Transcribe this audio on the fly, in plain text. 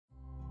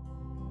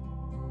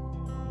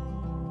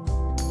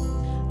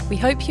We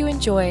hope you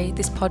enjoy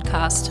this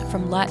podcast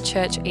from Light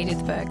Church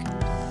Edithburgh.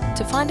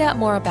 To find out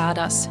more about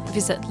us,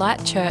 visit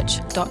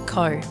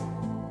lightchurch.co.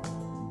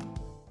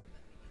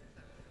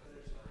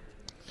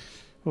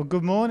 Well,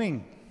 good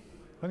morning.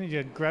 Why don't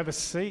you grab a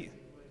seat?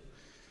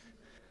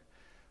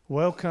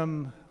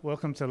 Welcome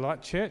to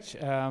Light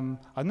Church. I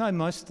know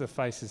most of the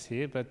faces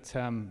here, but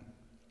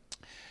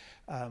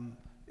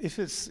if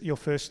it's your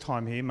first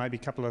time here, maybe a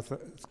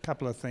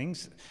couple of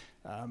things.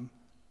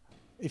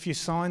 If you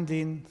signed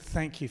in,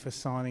 thank you for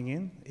signing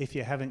in. If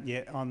you haven't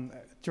yet,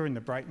 during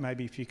the break,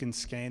 maybe if you can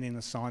scan in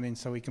and sign in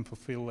so we can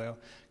fulfil our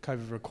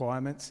COVID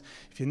requirements.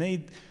 If you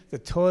need the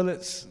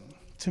toilets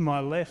to my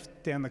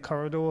left, down the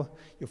corridor,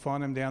 you'll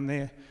find them down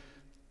there.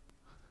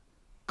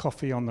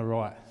 Coffee on the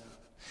right.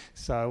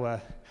 So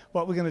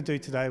what we're going to do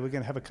today, we're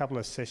going to have a couple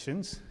of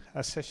sessions,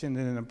 a session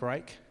and then a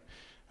break,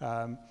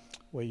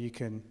 where you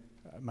can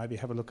maybe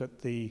have a look at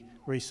the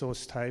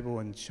resource table,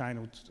 and Shane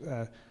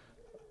will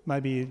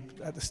maybe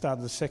at the start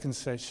of the second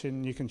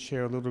session you can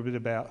share a little bit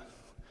about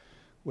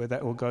where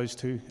that all goes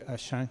to,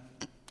 Shane.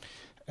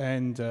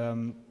 And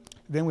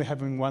then we're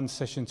having one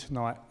session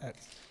tonight at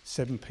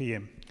 7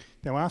 p.m.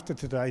 Now after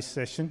today's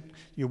session,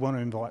 you'll want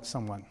to invite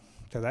someone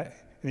to that,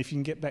 and if you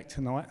can get back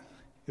tonight,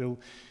 it'll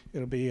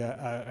be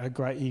a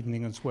great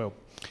evening as well.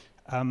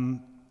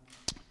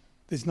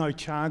 There's no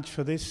charge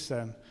for this,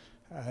 and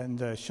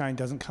Shane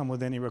doesn't come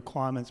with any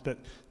requirements, but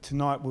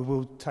tonight we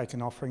will take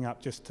an offering up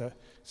just to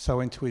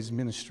sow into his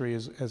ministry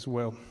as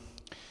well.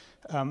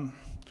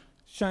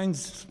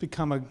 Shane's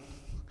become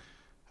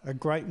a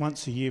great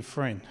once-a-year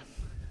friend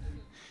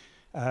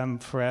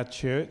for our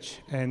church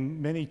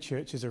and many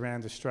churches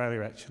around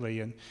Australia, actually.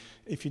 And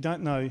if you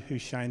don't know who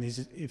Shane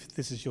is, if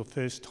this is your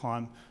first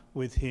time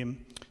with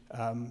him,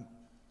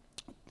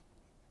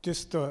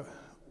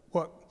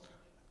 what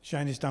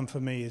Shane has done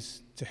for me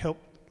is to help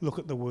look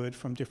at the word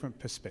from different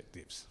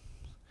perspectives.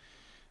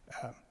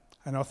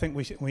 And I think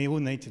we all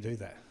need to do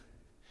that.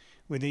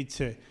 We need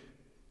to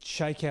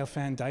shake our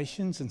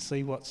foundations and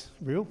see what's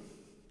real,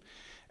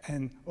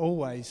 and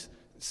always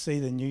see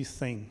the new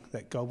thing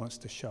that God wants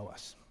to show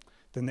us,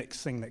 the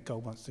next thing that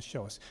God wants to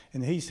show us.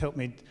 And he's helped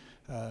me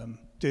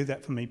do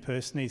that for me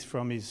personally. He's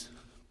from his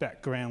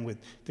background with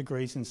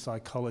degrees in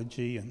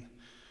psychology and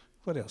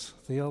what else?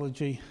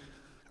 Theology,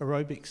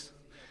 aerobics?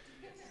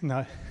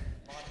 No.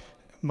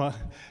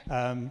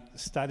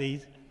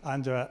 Studied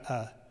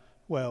under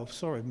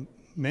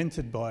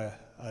mentored by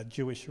a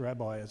Jewish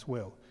rabbi as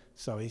well.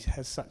 So he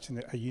has such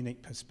a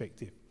unique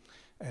perspective.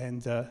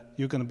 And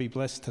you're going to be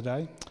blessed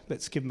today.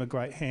 Let's give him a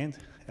great hand.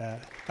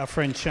 Our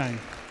friend Shane.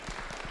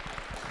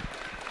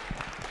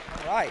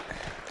 All right.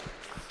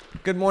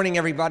 Good morning,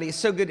 everybody. It's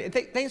so good.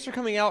 Thanks for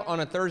coming out on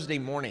a Thursday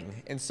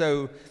morning. And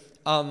so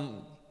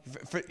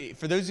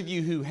for those of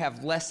you who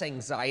have less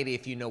anxiety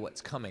if you know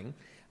what's coming,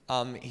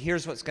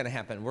 here's what's going to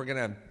happen. We're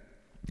going to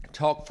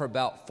talk for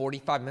about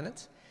 45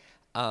 minutes,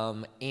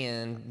 and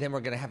then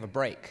we're going to have a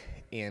break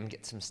and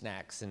get some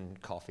snacks and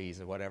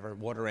coffees or whatever,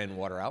 water in,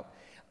 water out.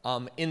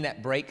 In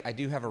that break, I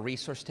do have a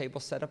resource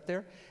table set up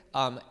there.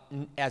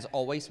 As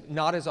always,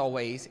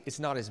 it's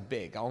not as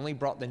big. I only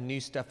brought the new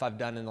stuff I've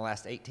done in the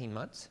last 18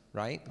 months,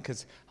 right?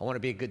 Because I want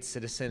to be a good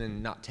citizen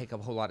and not take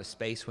up a whole lot of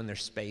space when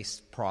there's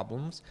space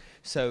problems.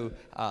 So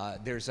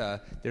there's a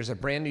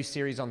brand new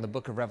series on the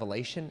book of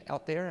Revelation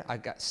out there. I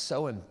got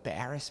so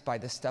embarrassed by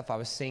the stuff I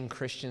was seeing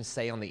Christians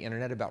say on the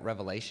internet about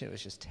Revelation. It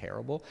was just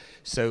terrible.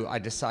 So I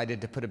decided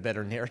to put a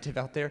better narrative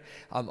out there.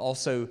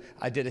 Also,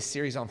 I did a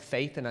series on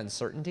faith and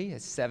uncertainty.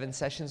 It's 7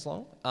 sessions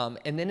long.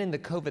 And then in the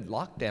COVID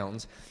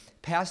lockdowns,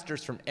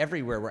 pastors from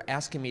everywhere were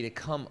asking me to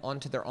come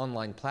onto their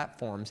online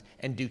platforms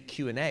and do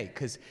Q&A,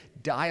 because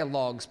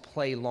dialogues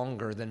play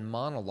longer than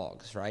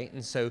monologues, right?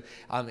 And so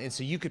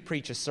you could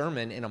preach a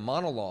sermon in a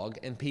monologue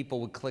and people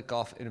would click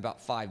off in about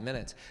 5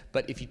 minutes.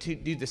 But if you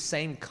do the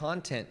same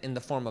content in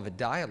the form of a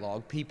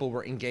dialogue, people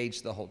were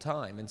engaged the whole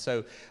time. And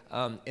so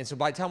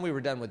by the time we were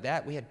done with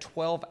that, we had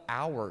 12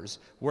 hours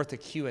worth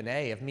of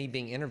Q&A of me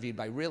being interviewed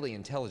by really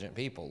intelligent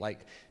people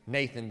like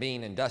Nathan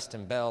Bean and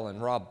Dustin Bell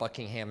and Rob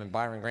Buckingham and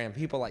Byron Graham,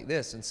 people like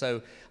this. And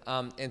so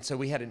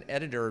we had an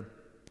editor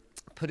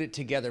put it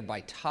together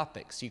by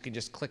topics. You can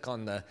just click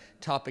on the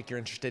topic you're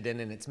interested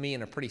in, and it's me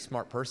and a pretty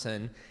smart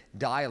person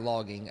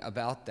dialoguing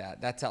about that.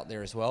 That's out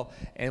there as well.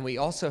 And we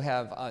also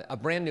have a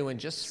brand new one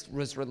just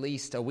was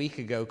released a week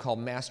ago called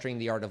Mastering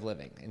the Art of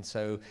Living. And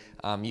so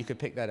you could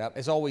pick that up.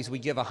 As always, we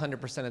give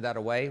 100% of that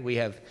away. We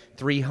have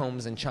 3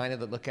 homes in China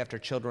that look after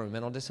children with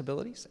mental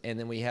disabilities. And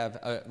then we have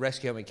a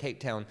rescue home in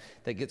Cape Town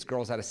that gets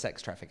girls out of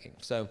sex trafficking.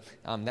 So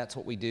that's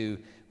what we do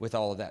with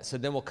all of that. So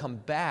then we'll come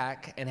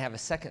back and have a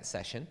second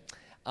session.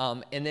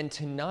 And then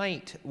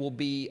tonight will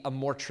be a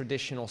more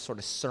traditional sort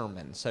of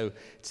sermon. So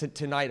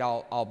tonight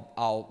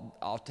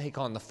I'll take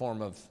on the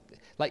form of,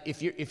 like,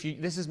 if you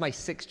this is my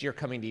 6th year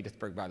coming to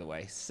Edithburgh, by the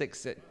way.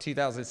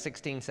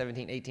 2016,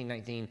 17, 18,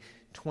 19,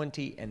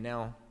 20, and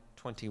now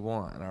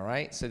 21. All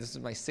right. So this is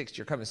my 6th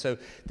year coming. So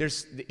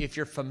if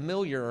you're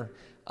familiar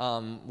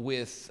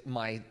with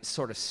my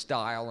sort of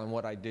style and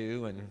what I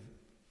do, and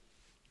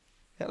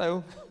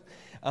hello.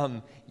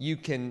 you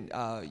can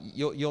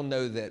you'll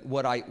know that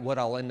what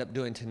I'll end up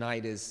doing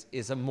tonight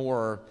is a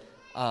more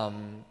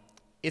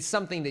it's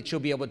something that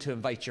you'll be able to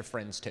invite your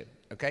friends to.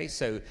 Okay,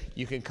 so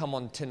you can come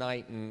on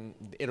tonight and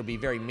it'll be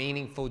very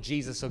meaningful.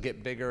 Jesus will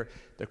get bigger,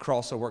 the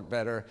cross will work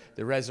better,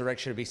 the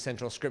resurrection will be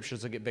central,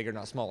 scriptures will get bigger,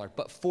 not smaller.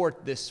 But for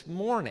this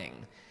morning,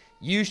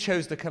 you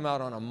chose to come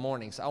out on a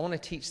morning, so I want to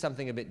teach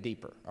something a bit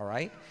deeper, all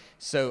right?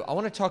 So I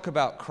want to talk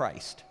about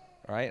Christ,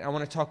 all right? I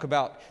want to talk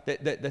about,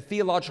 the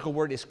theological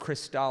word is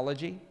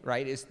Christology,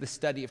 right? It's the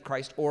study of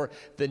Christ or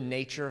the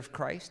nature of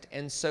Christ.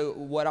 And so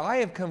what I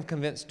have come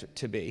convinced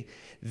to be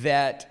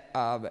that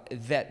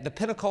the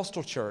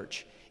Pentecostal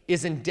church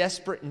is in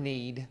desperate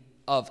need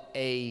of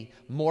a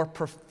more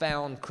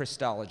profound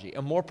Christology,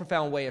 a more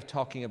profound way of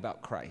talking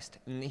about Christ.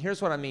 And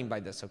here's what I mean by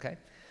this, okay?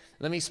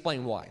 Let me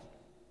explain why.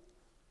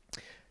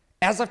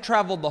 As I've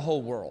traveled the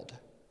whole world,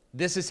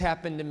 this has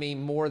happened to me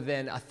more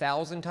than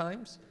 1,000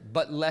 times,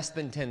 but less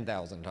than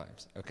 10,000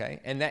 times, okay?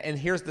 And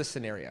here's the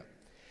scenario.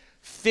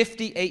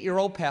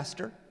 58-year-old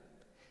pastor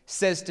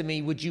says to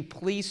me, would you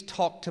please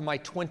talk to my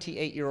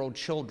 28-year-old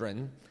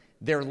children?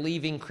 They're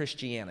leaving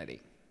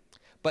Christianity,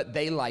 but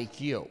they like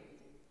you.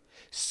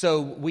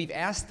 So we've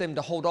asked them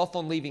to hold off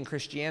on leaving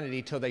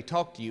Christianity till they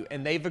talk to you,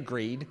 and they've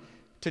agreed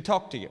to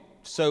talk to you.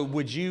 So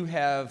would you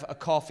have a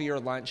coffee or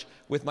lunch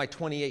with my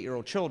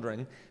 28-year-old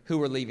children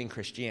who are leaving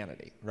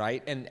Christianity,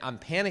 right? And I'm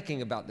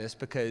panicking about this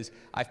because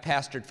I've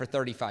pastored for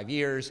 35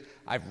 years.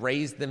 I've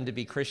raised them to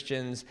be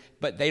Christians,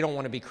 but they don't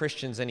want to be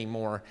Christians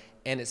anymore,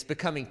 and it's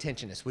becoming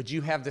tensionous. Would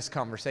you have this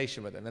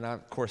conversation with them? And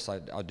of course,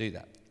 I'll do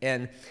that.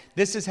 And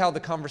this is how the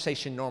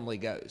conversation normally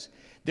goes.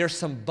 There's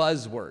some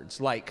buzzwords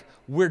like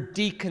we're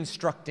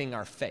deconstructing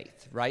our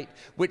faith, right?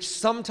 Which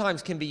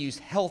sometimes can be used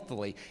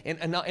healthily.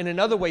 In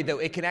another way, though,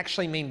 it can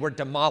actually mean we're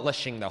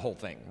demolishing the whole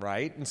thing,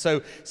 right? And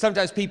so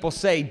sometimes people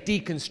say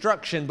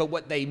deconstruction, but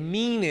what they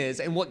mean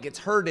is, and what gets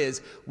heard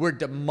is, we're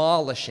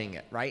demolishing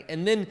it, right?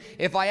 And then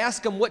if I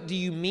ask them, what do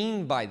you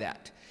mean by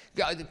that?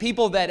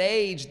 People that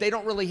age, they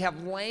don't really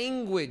have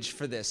language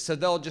for this. So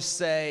they'll just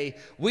say,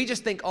 we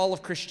just think all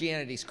of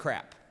Christianity's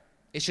crap.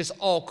 It's just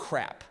all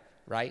crap,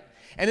 right?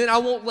 And then I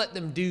won't let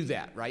them do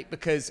that, right?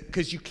 Because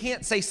you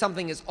can't say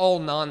something is all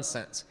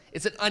nonsense.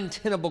 It's an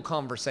untenable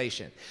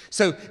conversation.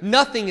 So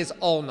nothing is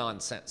all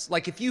nonsense.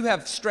 Like if you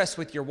have stress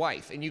with your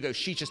wife and you go,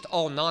 she's just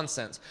all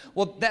nonsense.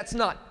 Well, that's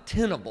not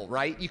tenable,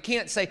 right? You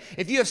can't say,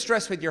 if you have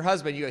stress with your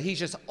husband, you go, he's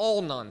just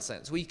all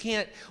nonsense. We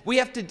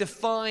have to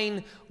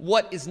define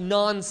what is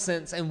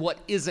nonsense and what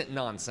isn't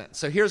nonsense.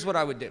 So here's what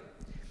I would do.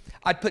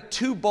 I'd put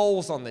two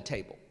bowls on the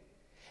table.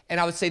 And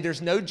I would say,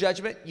 there's no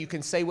judgment. You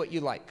can say what you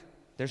like.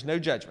 There's no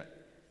judgment.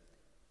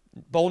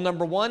 Bowl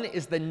number one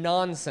is the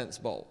nonsense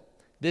bowl.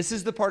 This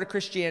is the part of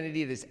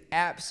Christianity that is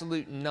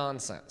absolute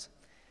nonsense.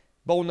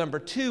 Bowl number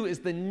two is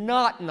the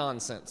not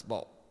nonsense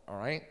bowl, all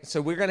right? So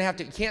we're going to have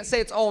to, you can't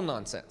say it's all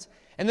nonsense.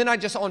 And then I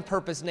just on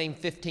purpose name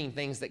 15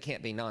 things that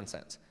can't be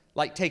nonsense,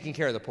 like taking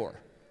care of the poor,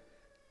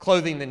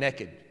 clothing the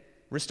naked,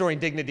 restoring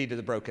dignity to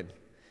the broken,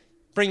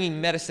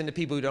 bringing medicine to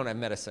people who don't have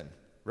medicine,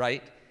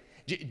 right?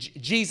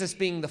 Jesus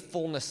being the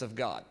fullness of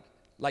God,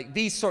 like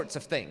these sorts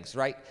of things,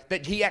 right?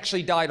 That he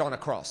actually died on a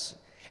cross.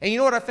 And you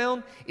know what I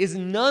found? Is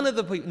none of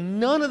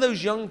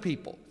those young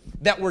people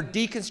that were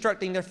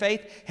deconstructing their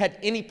faith had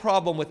any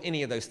problem with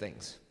any of those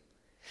things.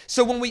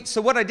 So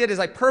what I did is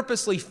I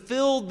purposely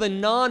filled the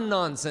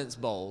non-nonsense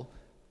bowl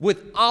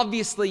with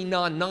obviously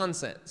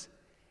non-nonsense.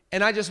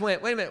 And I just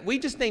went, wait a minute, we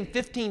just named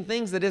 15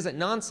 things that isn't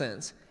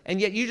nonsense,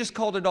 and yet you just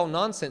called it all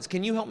nonsense.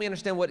 Can you help me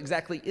understand what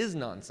exactly is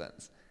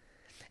nonsense?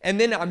 And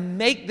then I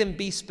make them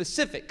be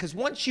specific, because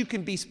once you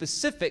can be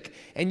specific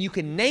and you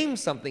can name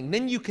something,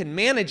 then you can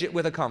manage it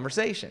with a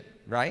conversation,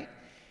 right?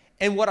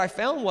 And what I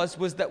found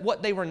was that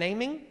what they were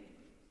naming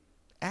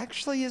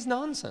actually is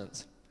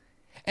nonsense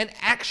and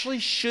actually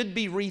should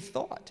be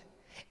rethought.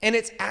 And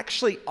it's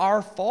actually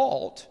our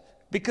fault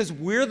because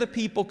we're the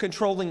people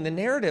controlling the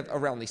narrative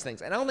around these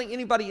things. And I don't think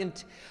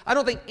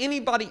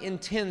anybody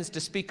intends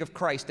to speak of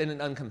Christ in an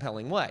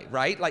uncompelling way,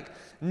 right? Like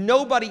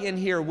nobody in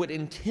here would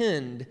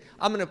intend,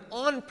 I'm going to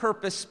on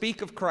purpose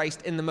speak of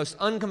Christ in the most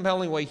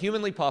uncompelling way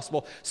humanly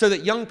possible so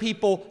that young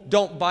people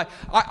don't buy.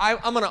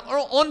 I'm going to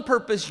on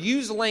purpose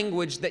use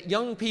language that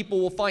young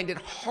people will find it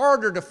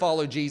harder to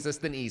follow Jesus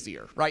than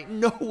easier, right?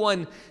 No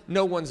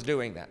one's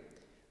doing that.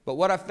 But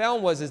what I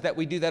found is that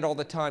we do that all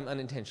the time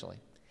unintentionally.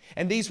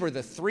 And these were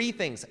the three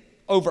things,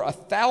 over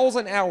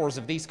 1,000 hours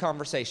of these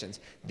conversations,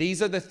 these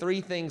are the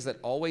three things that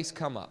always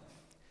come up.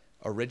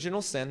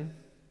 Original sin,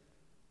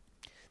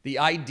 the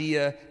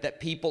idea that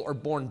people are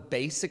born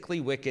basically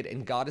wicked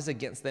and God is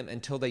against them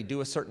until they do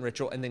a certain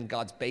ritual and then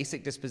God's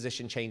basic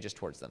disposition changes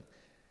towards them.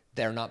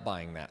 They're not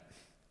buying that.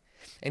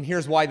 And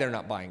here's why they're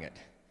not buying it.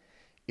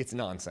 It's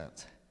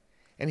nonsense.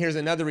 And here's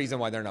another reason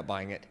why they're not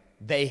buying it.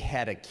 They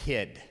had a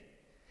kid.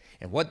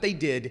 And what they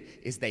did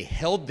is they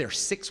held their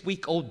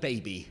 6-week-old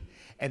baby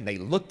and they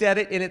looked at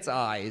it in its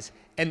eyes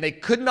and they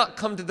could not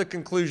come to the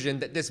conclusion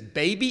that this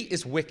baby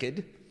is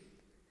wicked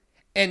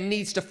and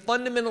needs to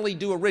fundamentally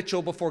do a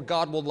ritual before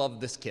God will love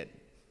this kid,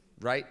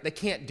 right? They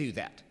can't do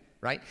that.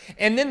 right?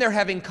 And then they're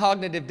having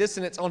cognitive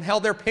dissonance on how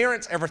their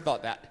parents ever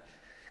thought that.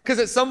 Because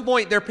at some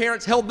point, their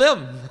parents held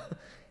them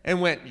and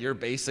went, you're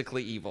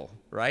basically evil,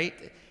 right?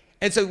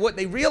 And so what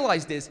they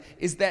realized is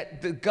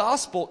that the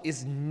gospel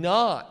is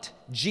not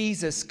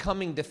Jesus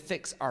coming to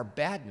fix our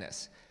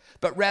badness,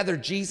 but rather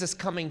Jesus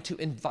coming to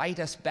invite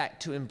us back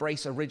to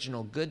embrace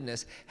original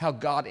goodness, how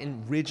God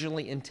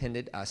originally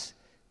intended us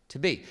to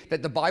be.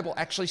 That the Bible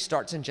actually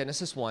starts in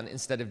Genesis 1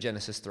 instead of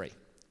Genesis 3,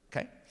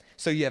 okay?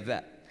 So you have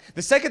that.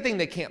 The second thing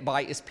they can't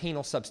buy is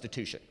penal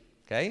substitution,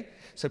 okay?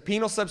 So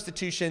penal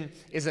substitution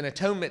is an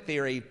atonement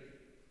theory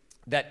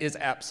that is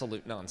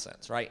absolute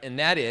nonsense, right? And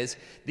that is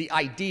the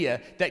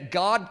idea that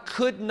God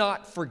could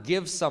not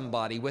forgive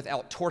somebody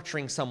without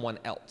torturing someone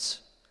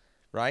else,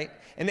 right?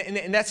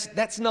 And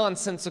that's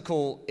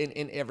nonsensical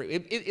in every...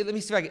 let me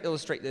see if I can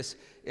illustrate this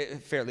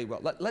fairly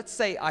well. Let's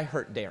say I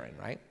hurt Darren,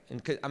 right?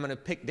 And I'm going to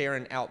pick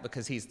Darren out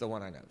because he's the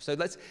one I know. So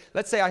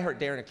let's say I hurt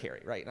Darren or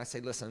Carrie, right? And I say,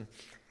 listen,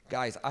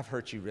 guys, I've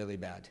hurt you really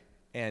bad,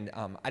 and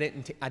I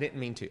didn't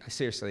mean to. I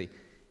seriously,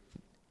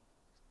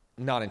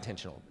 not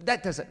intentional.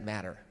 That doesn't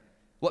matter.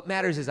 What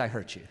matters is I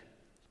hurt you.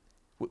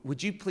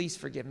 Would you please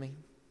forgive me?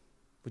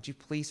 Would you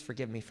please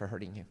forgive me for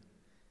hurting you?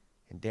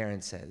 And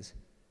Darren says,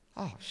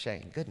 oh,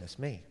 Shane, goodness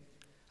me.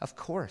 Of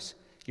course,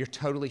 you're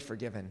totally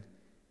forgiven.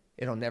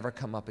 It'll never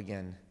come up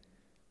again.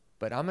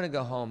 But I'm going to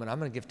go home and I'm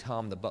going to give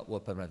Tom the butt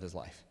whooping of his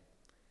life.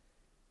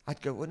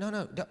 I'd go, well,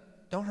 no,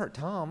 don't hurt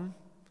Tom.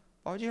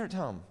 Why would you hurt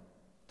Tom?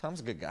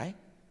 Tom's a good guy.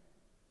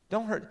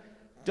 Don't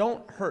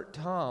hurt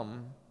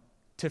Tom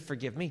to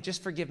forgive me.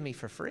 Just forgive me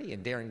for free.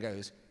 And Darren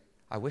goes,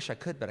 I wish I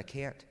could, but I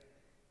can't.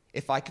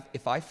 If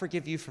I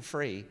forgive you for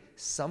free,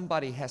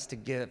 somebody has to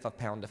give a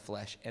pound of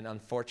flesh. And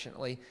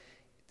unfortunately,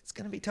 it's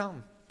going to be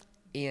Tom.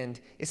 And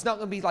it's not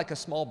going to be like a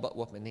small butt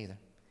whooping either.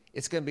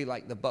 It's going to be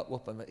like the butt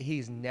whooping.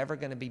 He's never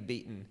going to be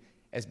beaten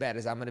as bad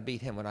as I'm going to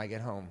beat him when I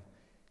get home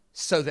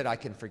so that I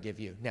can forgive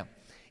you. Now,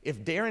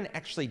 if Darren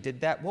actually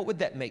did that, what would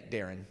that make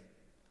Darren?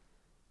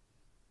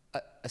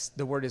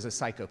 The word is a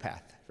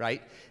psychopath,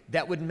 right?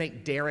 That would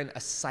make Darren a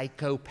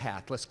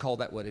psychopath. Let's call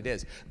that what it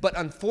is. But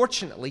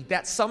unfortunately,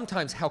 that's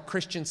sometimes how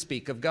Christians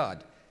speak of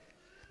God.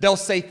 They'll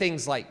say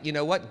things like, you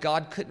know what?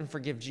 God couldn't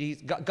forgive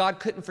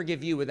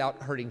you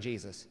without hurting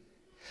Jesus.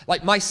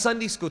 Like my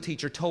Sunday school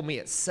teacher told me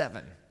at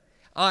 7.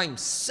 I'm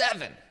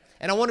 7.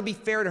 And I want to be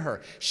fair to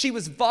her. She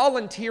was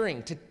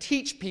volunteering to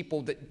teach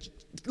people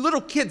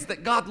little kids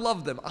that God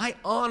loved them. I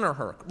honor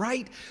her,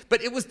 right?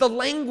 But it was the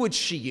language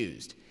she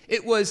used.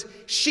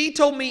 She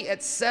told me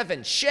at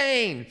 7,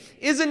 Shane,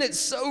 isn't it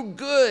so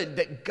good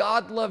that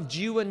God loved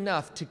you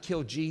enough to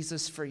kill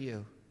Jesus for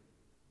you?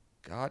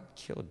 God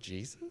killed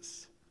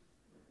Jesus?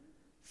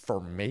 For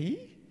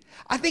me?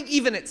 I think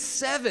even at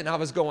 7, I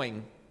was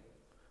going,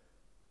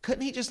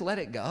 couldn't he just let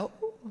it go?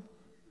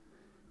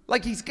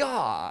 Like he's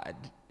God.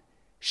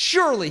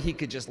 Surely he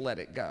could just let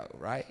it go,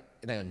 right?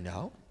 And I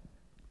go,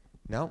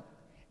 no.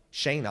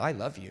 Shane, I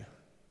love you.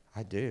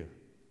 I do.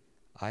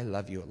 I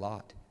love you a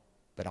lot.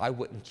 But I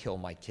wouldn't kill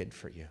my kid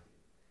for you.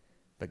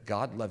 But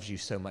God loves you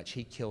so much,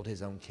 he killed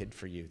his own kid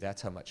for you.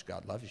 That's how much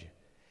God loves you.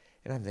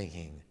 And I'm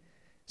thinking,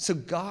 so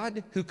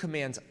God, who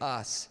commands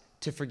us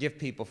to forgive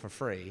people for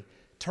free,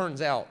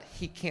 turns out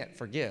he can't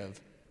forgive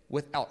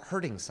without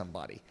hurting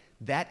somebody.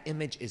 That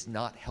image is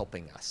not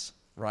helping us,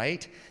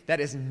 right? That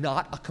is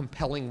not a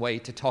compelling way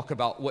to talk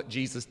about what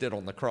Jesus did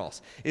on the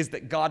cross, is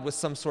that God was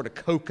some sort of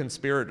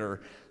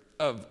co-conspirator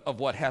of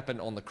what happened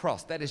on the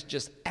cross. That is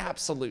just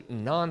absolute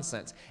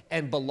nonsense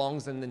and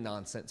belongs in the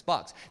nonsense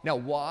box. Now,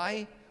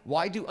 why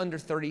do under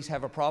 30s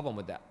have a problem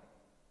with that?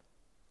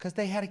 Because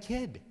they had a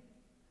kid.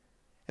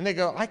 And they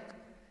go,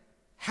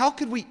 how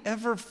could we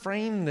ever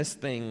frame this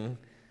thing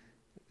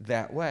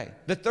that way?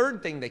 The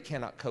third thing they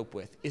cannot cope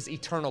with is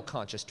eternal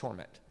conscious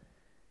torment.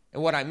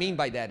 And what I mean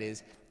by that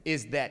is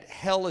that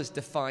hell is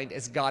defined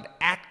as God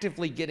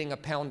actively getting a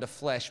pound of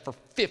flesh for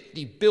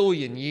 50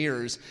 billion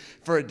years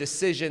for a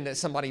decision that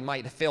somebody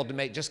might have failed to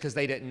make just because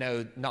they didn't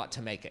know not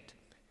to make it.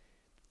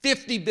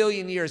 50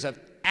 billion years of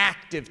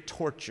active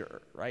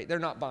torture, right? They're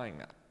not buying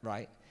that,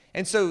 right?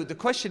 And so the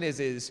question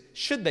is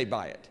should they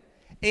buy it?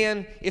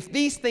 And if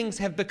these things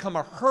have become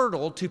a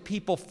hurdle to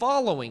people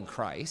following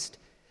Christ,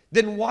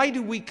 then why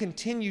do we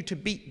continue to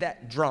beat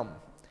that drum?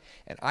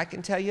 And I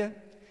can tell you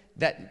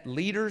that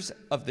leaders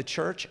of the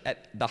church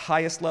at the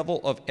highest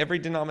level of every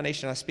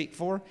denomination I speak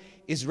for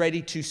is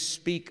ready to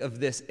speak of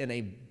this in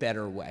a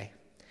better way.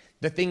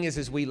 The thing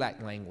is we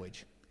lack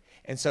language.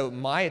 And so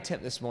my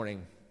attempt this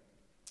morning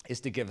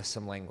is to give us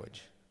some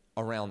language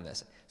around this.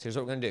 So here's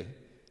what we're going to do.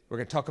 We're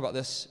going to talk about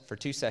this for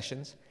 2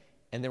 sessions,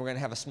 and then we're going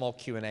to have a small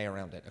Q&A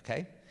around it,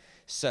 okay?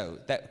 So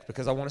that,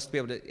 because I want us to be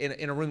able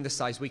to, in a room this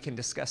size, we can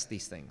discuss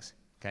these things,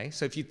 okay?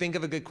 So if you think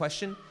of a good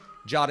question,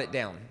 jot it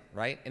down,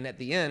 right? And at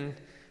the end,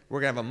 we're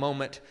going to have a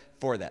moment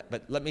for that.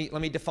 But let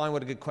me define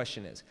what a good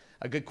question is.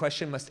 A good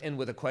question must end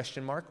with a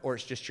question mark, or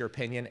it's just your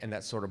opinion, and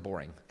that's sort of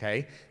boring,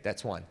 okay?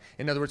 That's 1.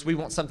 In other words, we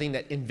want something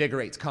that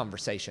invigorates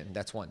conversation.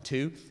 That's 1.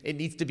 2, it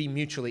needs to be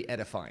mutually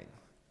edifying,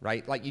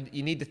 right? Like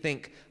you need to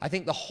think, I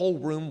think the whole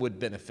room would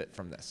benefit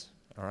from this,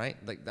 all right?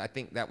 Like, I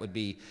think that would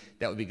be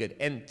good.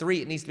 And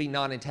 3, it needs to be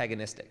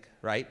non-antagonistic,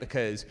 right?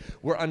 Because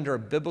we're under a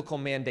biblical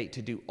mandate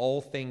to do all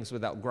things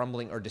without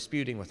grumbling or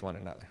disputing with one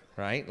another,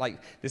 right?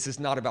 Like, this is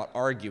not about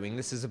arguing.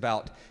 This is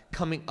about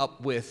coming up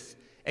with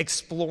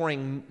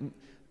exploring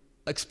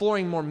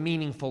more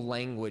meaningful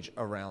language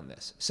around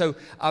this. So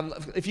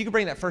if you could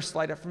bring that first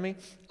slide up for me.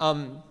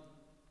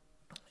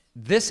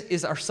 This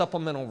is our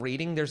supplemental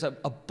reading. There's a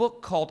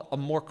book called A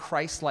More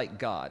Christ-Like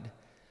God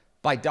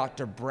by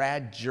Dr.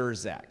 Brad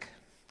Jersak,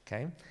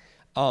 okay?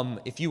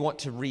 If you want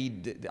to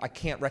read, I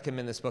can't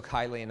recommend this book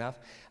highly enough.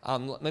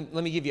 Let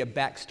me give you a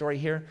backstory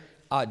here.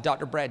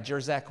 Dr. Brad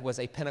Jersak was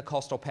a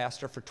Pentecostal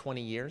pastor for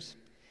 20 years,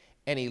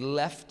 and he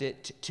left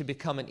it to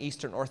become an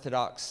Eastern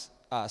Orthodox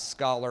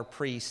scholar,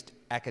 priest,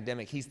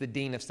 academic. He's the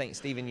dean of St.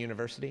 Stephen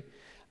University.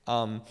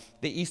 The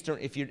Eastern,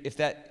 if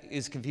that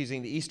is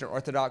confusing, the Eastern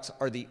Orthodox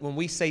are when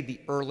we say the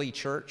early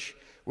church,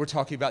 we're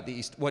talking about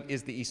what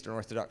is the Eastern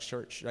Orthodox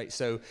Church, right?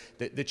 So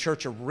the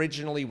church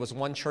originally was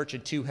one church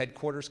and 2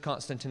 headquarters,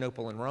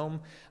 Constantinople and Rome.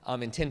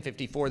 In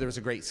 1054, there was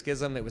a great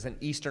schism. It was an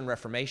Eastern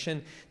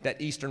Reformation. That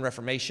Eastern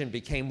Reformation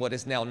became what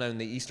is now known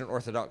the Eastern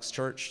Orthodox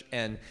Church,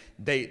 and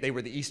they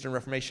were the Eastern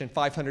Reformation.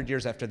 500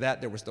 years after that,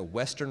 there was the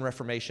Western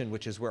Reformation,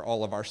 which is where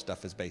all of our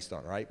stuff is based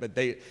on, right? But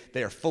they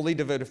are fully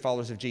devoted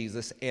followers of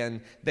Jesus, and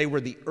they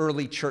were the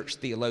early church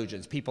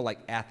theologians, people like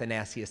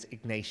Athanasius,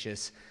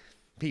 Ignatius,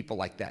 people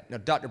like that. Now,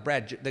 Dr.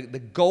 Brad, the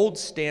gold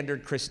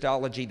standard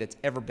Christology that's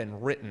ever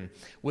been written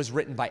was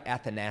written by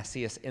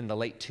Athanasius in the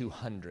late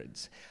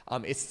 200s.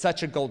 It's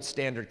such a gold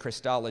standard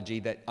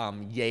Christology that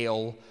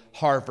Yale,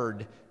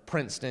 Harvard,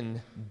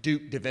 Princeton,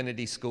 Duke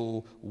Divinity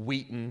School,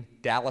 Wheaton,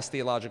 Dallas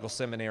Theological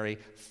Seminary,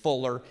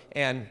 Fuller,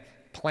 and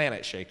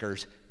Planet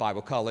Shakers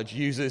Bible College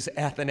uses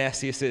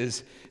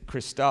Athanasius's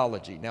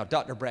Christology. Now,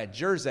 Dr. Brad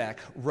Jersak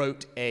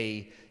wrote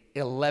a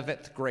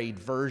 11th grade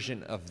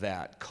version of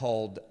that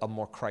called A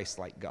More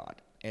Christ-Like God.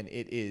 And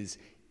it is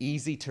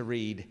easy to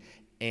read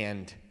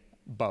and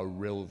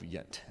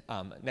brilliant.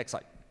 Next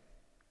slide.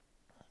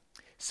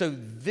 So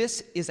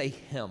this is a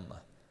hymn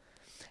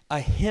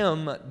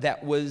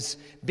that was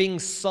being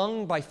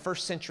sung by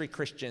first century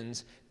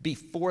Christians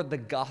before the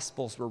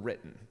Gospels were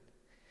written.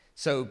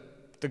 So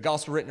the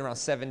Gospel written around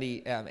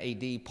 70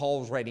 AD.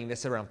 Paul was writing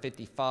this around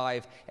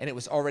 55, and it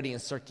was already in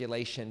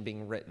circulation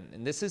being written.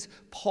 And this is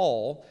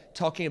Paul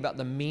talking about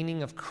the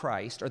meaning of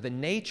Christ, or the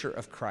nature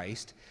of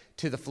Christ,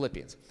 to the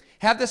Philippians.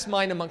 Have this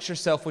mind amongst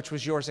yourself, which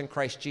was yours in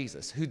Christ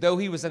Jesus, who, though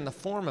he was in the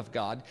form of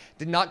God,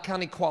 did not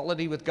count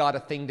equality with God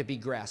a thing to be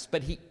grasped,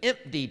 but he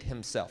emptied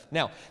himself.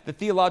 Now, the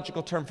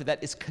theological term for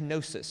that is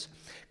kenosis.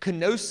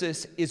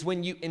 Kenosis is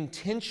when you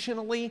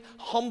intentionally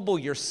humble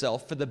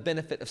yourself for the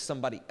benefit of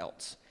somebody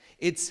else.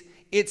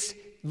 It's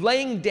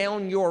laying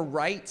down your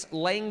rights,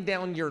 laying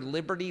down your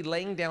liberty,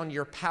 laying down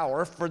your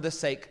power for the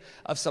sake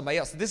of somebody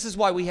else. This is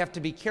why we have to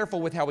be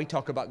careful with how we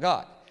talk about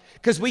God.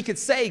 Because we could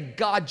say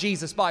God,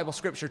 Jesus, Bible,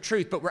 Scripture,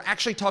 truth, but we're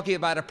actually talking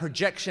about a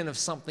projection of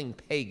something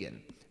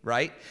pagan,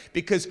 right?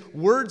 Because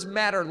words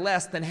matter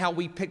less than how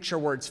we picture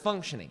words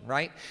functioning,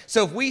 right?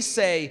 So if we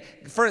say,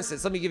 for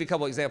instance, let me give you a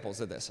couple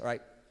examples of this, all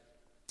right?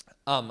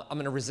 I'm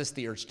going to resist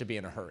the urge to be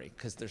in a hurry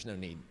because there's no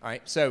need, all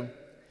right? So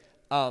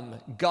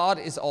God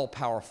is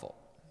all-powerful.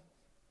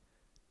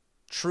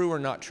 True or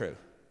not true?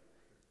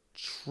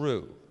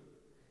 True.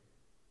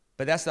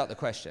 But that's not the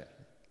question.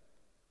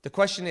 The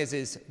question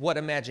is what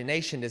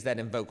imagination does that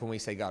invoke when we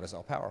say God is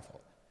all-powerful,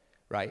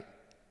 right?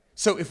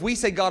 So if we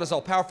say God is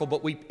all-powerful,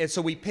 but we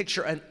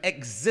picture an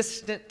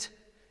existent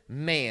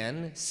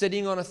man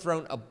sitting on a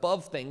throne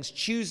above things,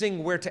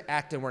 choosing where to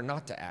act and where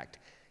not to act,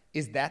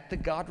 is that the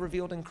God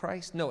revealed in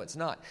Christ? No, it's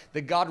not.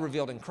 The God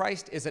revealed in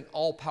Christ is an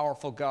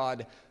all-powerful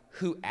God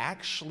who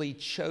actually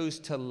chose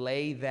to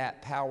lay that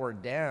power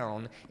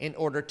down in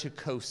order to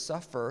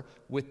co-suffer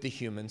with the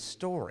human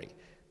story.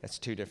 That's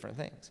 2 different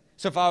things.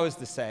 So if I was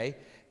to say,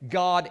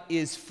 God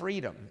is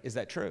freedom, is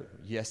that true?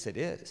 Yes, it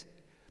is.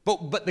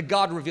 But the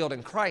God revealed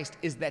in Christ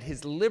is that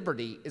his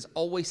liberty is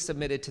always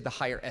submitted to the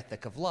higher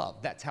ethic of love.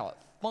 That's how it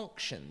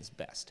functions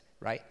best,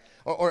 right?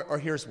 Or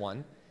here's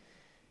one.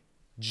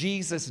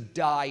 Jesus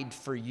died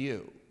for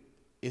you.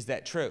 Is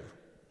that true?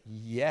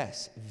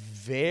 Yes,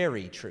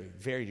 very true,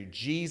 very true.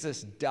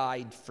 Jesus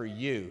died for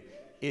you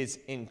is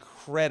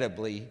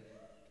incredibly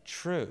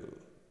true.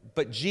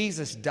 But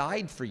Jesus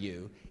died for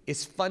you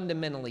is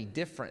fundamentally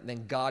different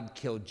than God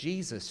killed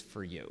Jesus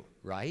for you,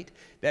 right?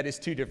 That is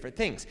 2 different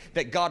things.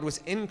 That God was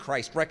in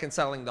Christ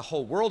reconciling the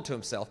whole world to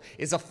himself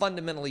is a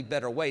fundamentally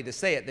better way to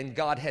say it than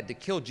God had to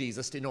kill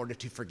Jesus in order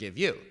to forgive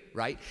you,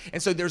 right?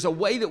 And so there's a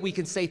way that we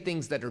can say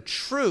things that are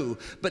true,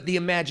 but the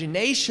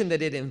imagination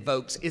that it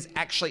invokes is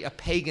actually a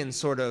pagan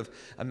sort of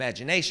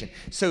imagination.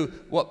 So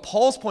what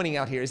Paul's pointing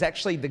out here is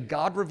actually the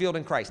God revealed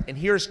in Christ. And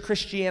here's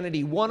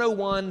Christianity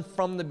 101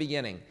 from the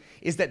beginning,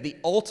 is that the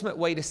ultimate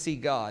way to see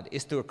God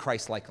is through a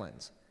Christ-like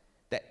lens.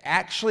 That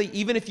actually,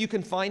 even if you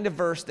can find a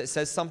verse that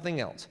says something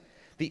else,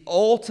 the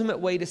ultimate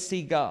way to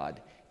see God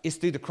is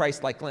through the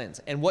Christ-like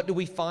lens. And what do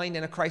we find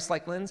in a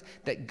Christ-like lens?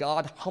 That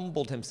God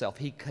humbled himself.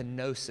 He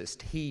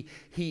kenosis.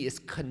 He is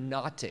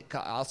kenotic.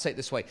 I'll say it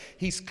this way.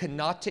 He's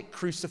kenotic,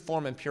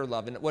 cruciform, and pure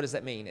love. And what does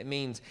that mean? It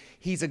means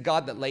he's a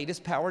God that laid his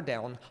power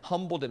down,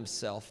 humbled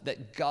himself,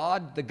 that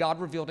God, the God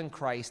revealed in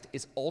Christ,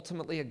 is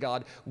ultimately a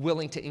God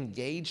willing to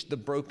engage the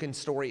broken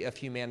story of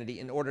humanity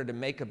in order to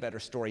make a better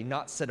story,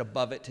 not sit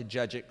above it to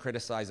judge it,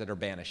 criticize it, or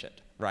banish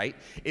it, right?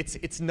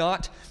 It's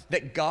not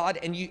that God,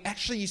 and you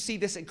see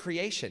this in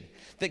creation,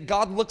 that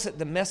God looks at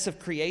the mess of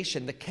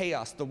creation, the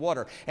chaos, the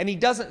water, and he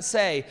doesn't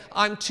say,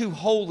 I'm too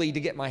holy to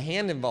get my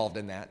hand involved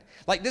in that.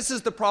 Like, this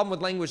is the problem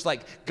with language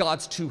like,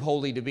 God's too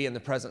holy to be in the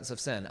presence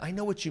of sin. I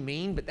know what you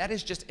mean, but that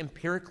is just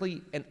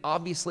empirically and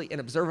obviously and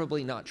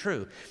observably not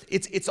true.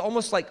 It's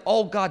almost like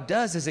all God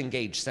does is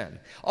engage sin.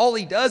 All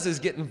he does is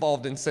get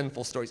involved in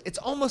sinful stories. It's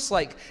almost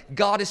like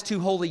God is too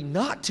holy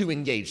not to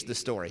engage the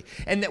story.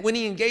 And that when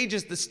he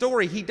engages the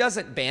story, he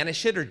doesn't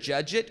banish it or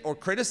judge it or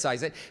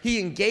criticize it. He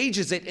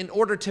engages it in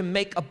order to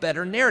make a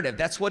better narrative.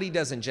 That's what he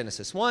does in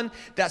Genesis 1.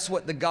 That's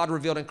what the God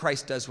revealed in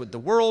Christ does with the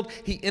world.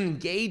 He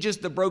engages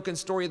the broken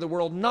story of the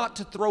world, not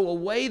to throw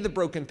away the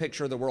broken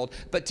picture of the world,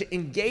 but to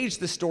engage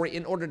the story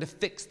in order to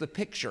fix the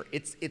picture.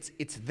 It's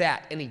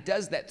that, and he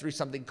does that through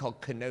something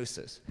called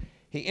kenosis.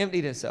 He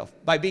emptied himself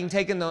by being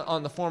taken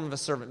on the form of a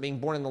servant, being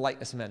born in the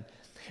likeness of men.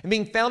 And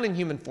being found in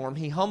human form,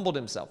 he humbled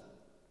himself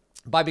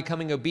by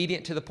becoming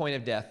obedient to the point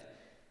of death,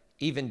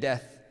 even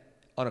death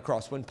on a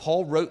cross. When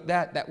Paul wrote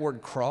that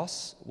word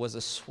cross was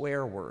a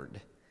swear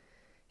word.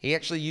 He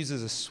actually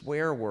uses a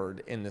swear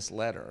word in this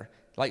letter.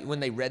 Like, when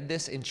they read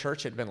this in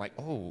church, it'd been like,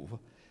 oh,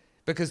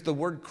 because the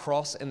word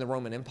cross in the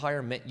Roman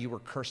Empire meant you were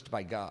cursed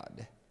by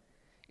God.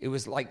 It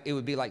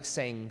would be like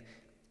saying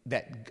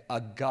that a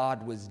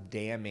God was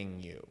damning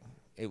you.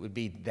 It would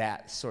be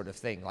that sort of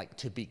thing, like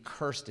to be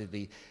cursed. It'd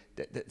be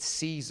that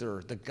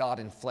Caesar, the God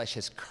in flesh,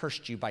 has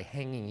cursed you by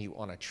hanging you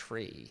on a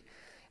tree.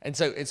 And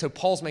so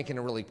Paul's making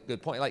a really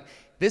good point. Like,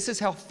 this is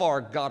how far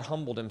God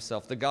humbled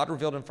himself. The God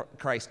revealed in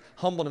Christ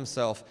humbled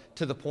himself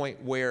to the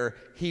point where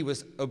he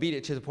was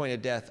obedient to the point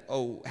of death.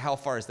 Oh, how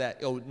far is that?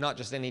 Oh, not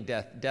just any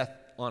death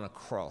on a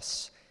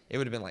cross. It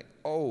would have been like,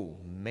 oh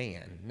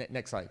man.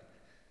 Next slide.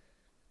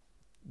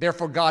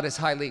 Therefore God has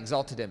highly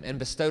exalted him and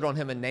bestowed on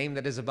him a name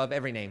that is above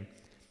every name,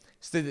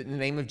 so that in the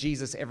name of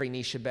Jesus every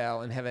knee should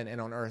bow in heaven and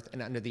on earth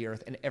and under the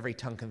earth, and every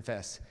tongue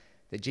confess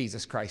that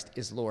Jesus Christ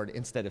is Lord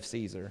instead of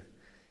Caesar,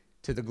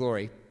 to the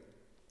glory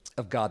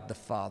of God the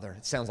Father.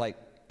 It sounds like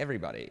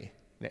everybody.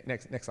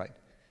 Next slide.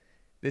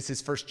 This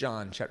is 1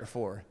 John chapter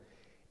 4.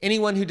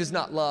 Anyone who does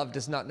not love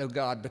does not know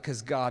God,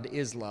 because God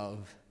is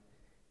love.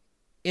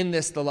 In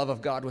this, the love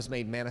of God was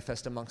made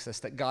manifest amongst us,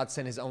 that God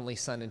sent his only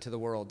Son into the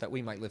world that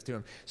we might live through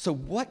him. So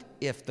what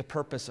if the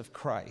purpose of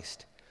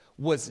Christ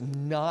was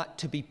not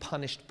to be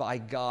punished by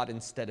God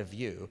instead of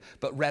you,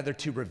 but rather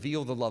to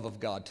reveal the love of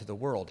God to the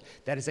world?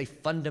 That is a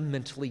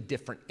fundamentally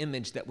different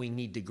image that we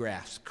need to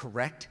grasp,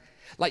 correct?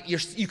 Like,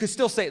 you could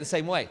still say it the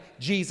same way.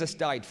 Jesus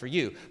died for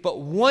you.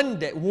 But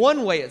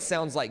one way it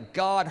sounds like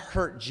God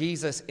hurt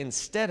Jesus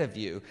instead of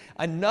you.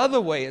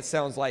 Another way it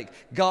sounds like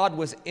God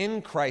was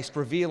in Christ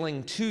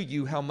revealing to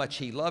you how much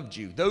he loved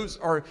you. Those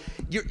are,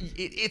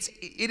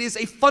 it is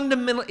a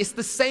fundamental, it's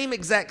the same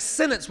exact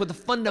sentence with a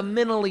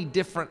fundamentally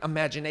different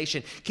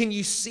imagination. Can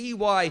you see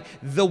why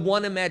the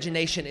one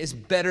imagination is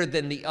better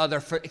than the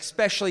other, for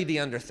especially the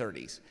under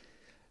 30s?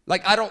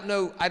 Like, I don't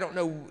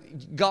know,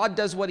 God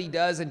does what he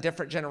does in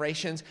different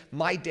generations.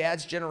 My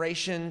dad's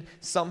generation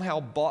somehow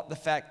bought the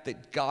fact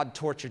that God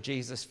tortured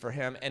Jesus for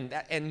him,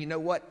 and you know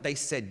what? They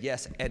said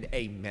yes and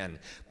amen.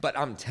 But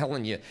I'm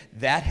telling you,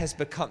 that has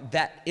become,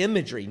 that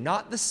imagery,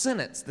 not the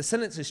sentence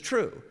is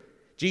true.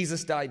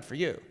 Jesus died for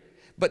you.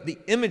 But the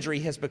imagery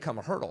has become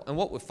a hurdle. And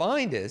what we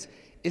find is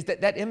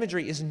that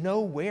imagery is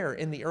nowhere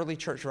in the early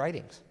church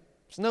writings.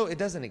 It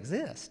doesn't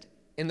exist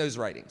in those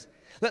writings.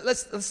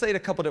 Let's say it a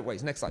couple different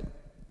ways. Next slide.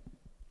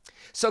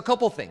 So a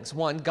couple things.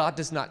 One, God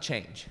does not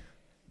change.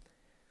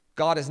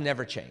 God has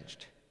never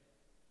changed.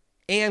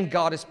 And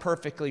God is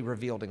perfectly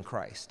revealed in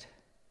Christ.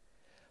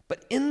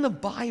 But in the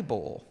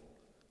Bible,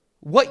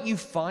 what you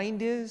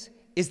find is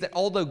that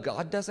although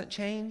God doesn't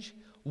change,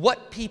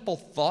 what people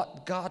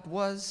thought God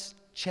was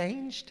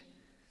changed.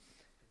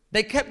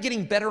 They kept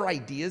getting better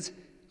ideas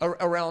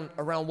around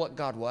what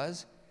God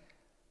was.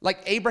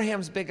 Like,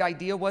 Abraham's big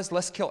idea was,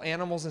 let's kill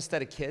animals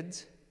instead of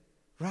kids,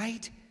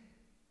 right?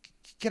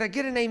 Can I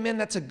get an amen?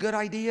 That's a good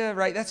idea,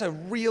 right? That's a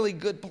really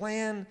good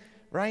plan,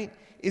 right?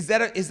 Is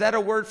that a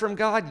word from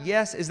God?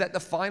 Yes. Is that the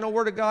final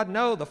word of God?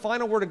 No. The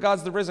final word of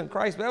God's the risen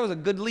Christ, but that was a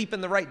good leap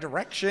in the right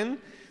direction,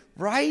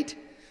 right?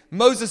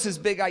 Moses'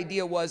 big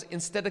idea was,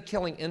 instead of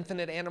killing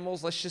infinite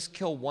animals, let's just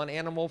kill one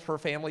animal per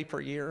family per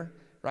year,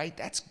 right?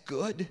 That's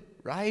good,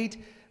 right?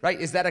 Right?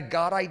 Is that a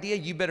God idea?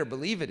 You better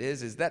believe it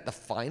is. Is that the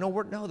final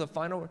word? No, the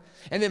final word.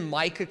 And then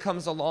Micah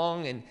comes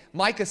along, and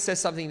Micah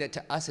says something that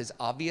to us is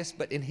obvious,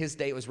 but in his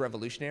day it was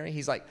revolutionary.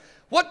 He's like,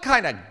 what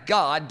kind of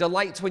God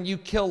delights when you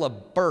kill a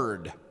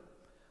bird?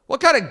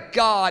 What kind of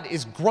God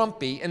is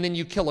grumpy and then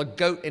you kill a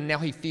goat and now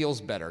he feels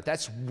better?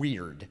 That's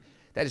weird.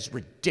 That is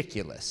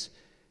ridiculous.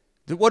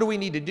 What do we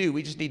need to do?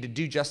 We just need to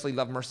do justly,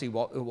 love mercy,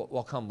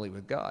 walk humbly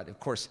with God. Of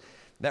course,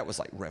 that was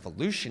like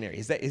revolutionary.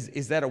 Is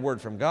that a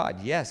word from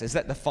God? Yes. Is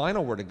that the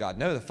final word of God?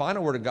 No, the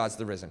final word of God is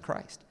the risen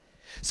Christ.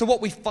 So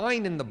what we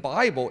find in the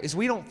Bible is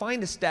we don't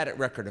find a static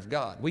record of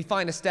God. We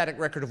find a static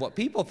record of what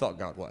people thought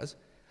God was.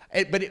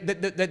 But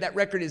that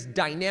record is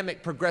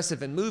dynamic,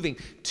 progressive, and moving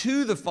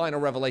to the final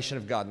revelation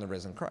of God in the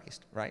risen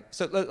Christ, right?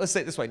 So let's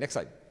say it this way. Next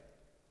slide.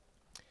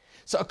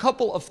 So a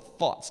couple of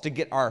thoughts to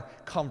get our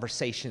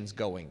conversations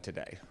going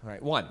today,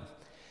 right? One,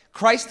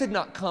 Christ did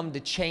not come to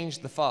change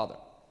the Father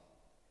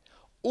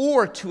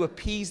or to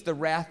appease the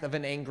wrath of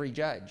an angry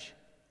judge,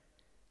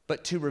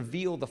 but to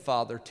reveal the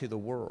Father to the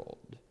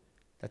world.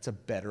 That's a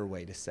better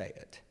way to say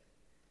it.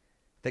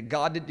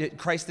 That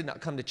Christ did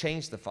not come to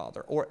change the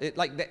Father, or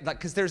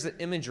because there's an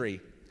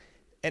imagery,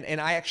 and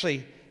I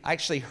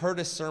actually heard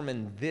a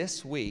sermon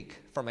this week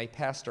from a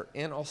pastor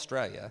in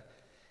Australia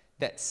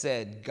that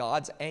said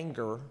God's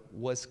anger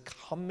was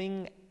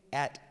coming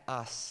at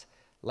us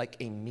like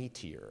a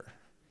meteor,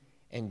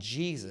 and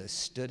Jesus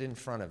stood in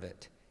front of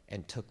it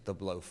and took the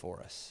blow for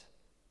us.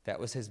 That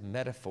was his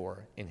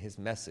metaphor in his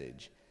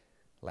message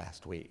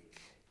last week.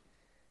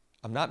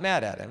 I'm not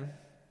mad at him.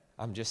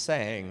 I'm just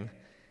saying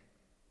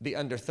the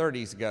under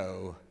 30s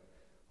go,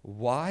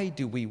 why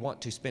do we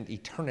want to spend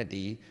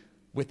eternity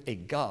with a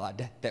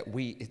God that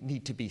we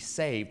need to be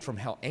saved from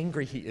how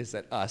angry he is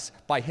at us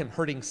by him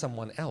hurting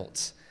someone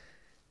else?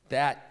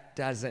 That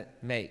doesn't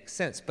make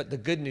sense. But the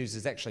good news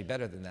is actually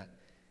better than that.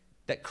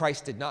 That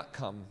Christ did not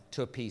come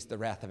to appease the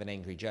wrath of an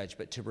angry judge,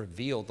 but to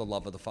reveal the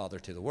love of the Father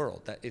to the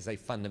world. That is a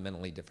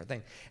fundamentally different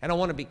thing. And I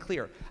want to be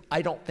clear.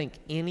 I don't think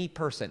any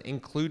person,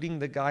 including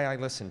the guy I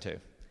listen to,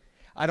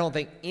 I don't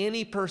think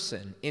any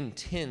person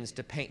intends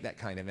to paint that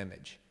kind of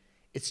image.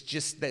 It's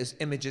just those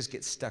images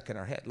get stuck in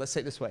our head. Let's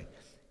say it this way.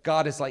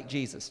 God is like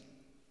Jesus.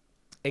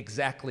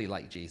 Exactly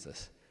like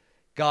Jesus.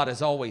 God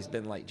has always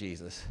been like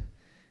Jesus.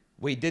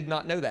 We did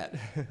not know that,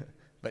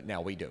 but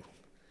now we do.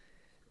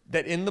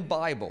 That in the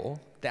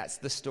Bible, that's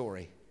the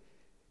story.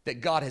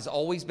 That God has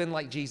always been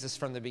like Jesus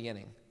from the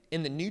beginning.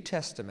 In the New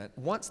Testament,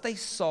 once they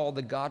saw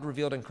the God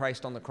revealed in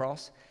Christ on the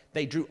cross,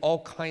 they drew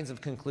all kinds of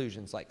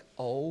conclusions like,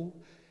 oh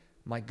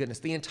my goodness.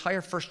 The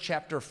entire first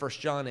chapter of 1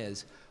 John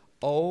is,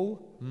 oh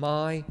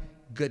my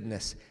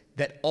goodness,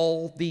 that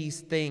all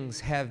these things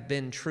have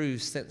been true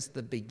since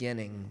the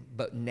beginning,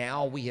 but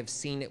now we have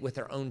seen it with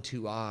our own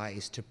two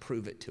eyes to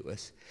prove it to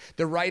us.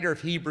 The writer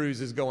of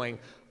Hebrews is going,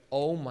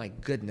 oh my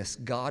goodness,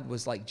 God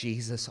was like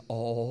Jesus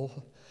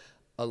all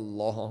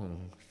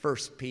along. 1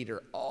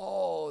 Peter,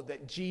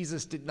 that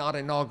Jesus did not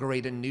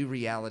inaugurate a new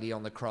reality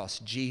on the cross.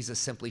 Jesus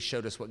simply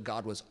showed us what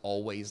God was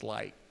always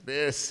like.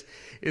 This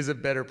is a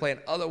better plan.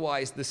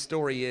 Otherwise, the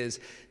story is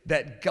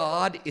that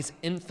God is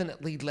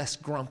infinitely less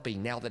grumpy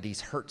now that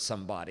he's hurt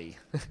somebody.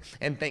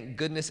 And thank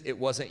goodness it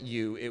wasn't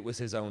you, it was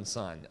his own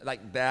son.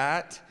 Like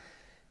that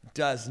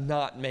does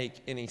not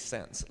make any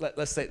sense.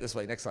 Let's say it this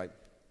way. Next slide.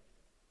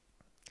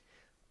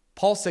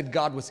 Paul said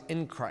God was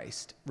in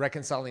Christ,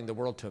 reconciling the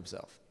world to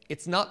himself.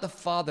 It's not the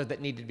Father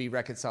that needed to be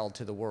reconciled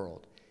to the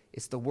world.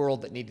 It's the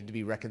world that needed to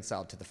be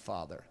reconciled to the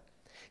Father.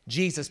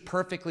 Jesus,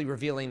 perfectly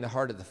revealing the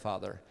heart of the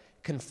Father,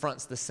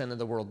 confronts the sin of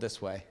the world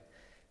this way.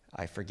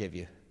 I forgive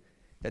you.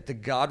 That the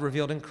God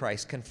revealed in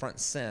Christ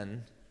confronts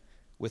sin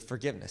with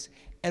forgiveness.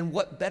 And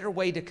what better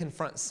way to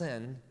confront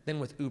sin than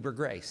with uber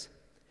grace?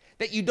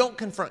 That you don't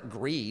confront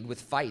greed with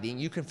fighting,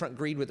 you confront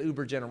greed with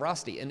uber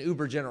generosity, and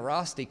uber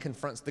generosity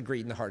confronts the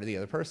greed in the heart of the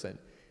other person.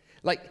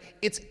 Like,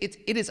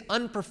 it is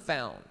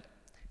unprofound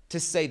to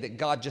say that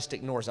God just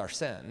ignores our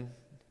sin.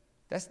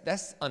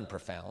 That's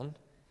unprofound.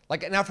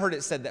 Like, and I've heard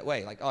it said that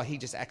way, like, oh, he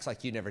just acts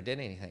like you never did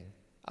anything.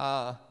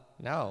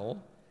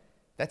 No.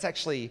 That's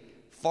actually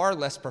far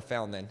less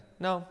profound than,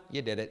 no,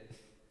 you did it.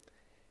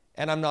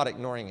 And I'm not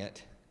ignoring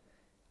it.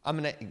 I'm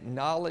going to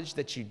acknowledge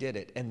that you did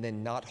it and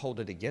then not hold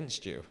it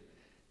against you.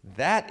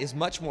 That is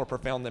much more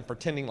profound than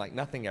pretending like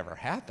nothing ever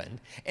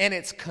happened. And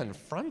it's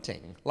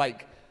confronting.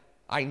 Like,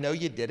 I know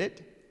you did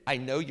it. I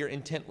know your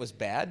intent was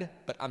bad,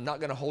 but I'm not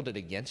going to hold it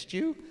against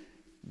you.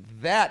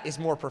 That is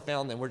more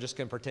profound than we're just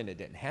going to pretend it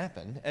didn't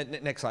happen.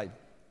 Next slide.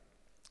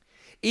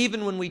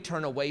 Even when we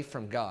turn away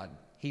from God,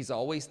 he's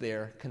always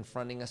there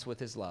confronting us with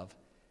his love.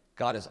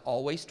 God is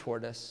always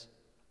toward us,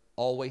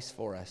 always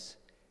for us.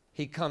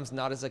 He comes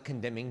not as a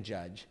condemning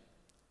judge,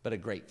 but a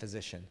great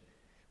physician.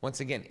 Once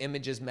again,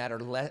 images matter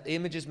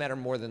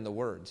more than the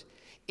words.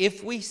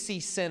 If we see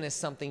sin as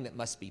something that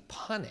must be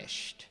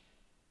punished,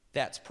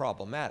 that's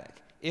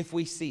problematic. If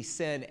we see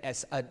sin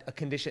as a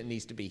condition that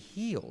needs to be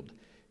healed,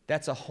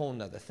 that's a whole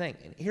nother thing.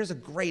 And here's a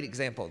great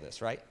example of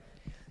this, right?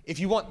 If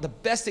you want the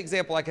best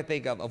example I could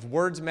think of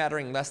words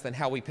mattering less than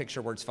how we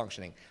picture words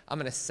functioning, I'm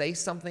going to say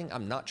something,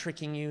 I'm not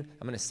tricking you,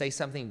 I'm going to say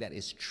something that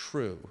is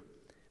true.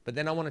 But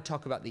then I want to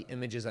talk about the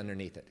images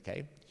underneath it,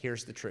 okay?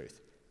 Here's the truth.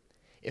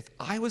 If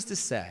I was to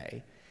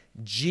say,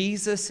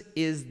 Jesus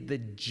is the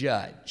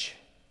judge,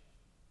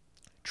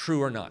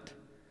 true or not?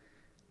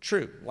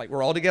 True. Like,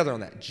 we're all together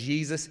on that.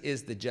 Jesus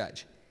is the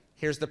judge.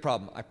 Here's the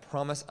problem. I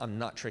promise I'm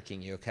not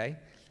tricking you, okay?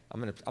 I'm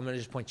gonna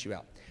just point you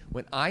out.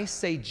 When I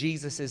say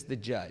Jesus is the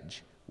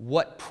judge,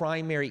 what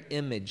primary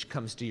image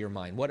comes to your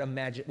mind?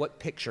 What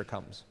picture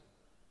comes?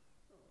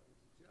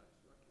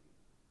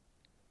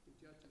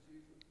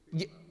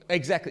 Yeah,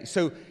 exactly.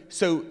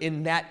 So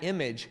in that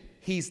image,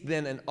 he's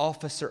then an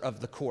officer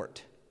of the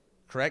court,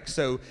 correct?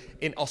 So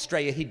in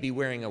Australia, he'd be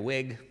wearing a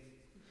wig,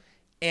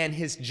 and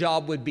his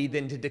job would be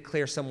then to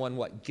declare someone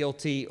what,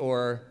 guilty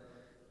or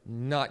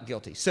not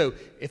guilty. So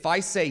if I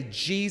say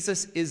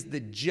Jesus is the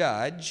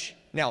judge,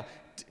 now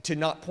to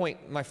not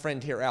point my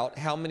friend here out,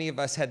 how many of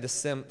us had the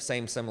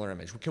same similar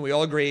image? Can we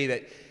all agree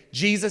that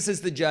Jesus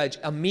is the judge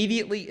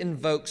immediately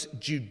invokes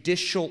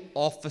judicial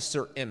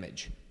officer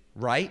image,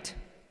 right?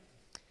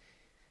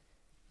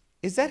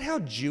 Is that how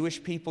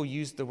Jewish people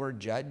use the word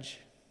judge?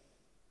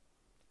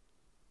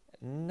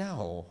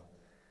 No.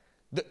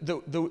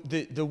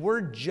 The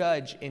word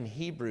judge in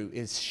Hebrew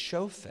is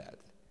shofet,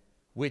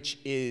 which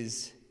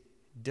is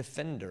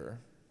defender.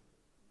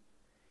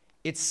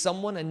 It's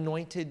someone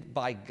anointed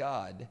by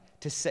God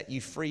to set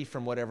you free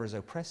from whatever is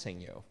oppressing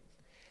you.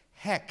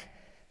 Heck,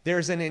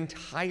 there's an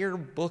entire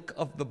book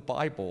of the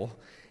Bible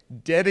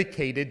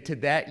dedicated to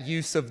that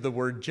use of the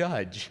word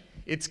judge.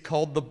 It's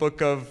called the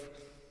book of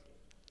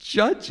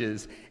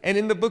Judges. And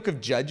in the book of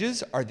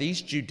Judges, are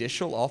these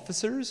judicial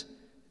officers?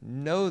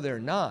 No, they're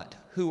not.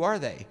 Who are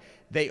they?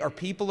 They are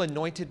people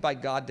anointed by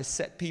God to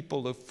set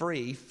people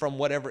free from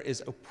whatever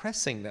is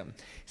oppressing them.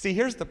 See,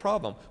 here's the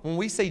problem. When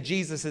we say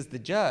Jesus is the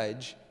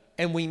judge,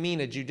 and we mean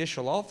a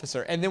judicial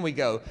officer, and then we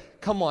go,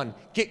 come on,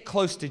 get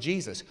close to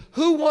Jesus.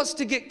 Who wants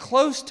to get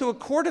close to a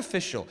court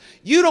official?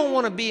 You don't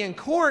want to be in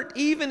court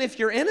even if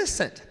you're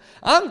innocent.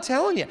 I'm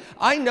telling you,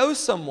 I know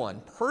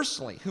someone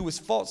personally who was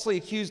falsely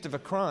accused of a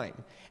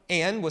crime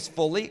and was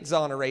fully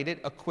exonerated,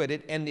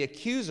 acquitted, and the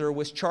accuser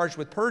was charged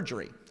with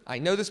perjury. I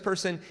know this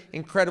person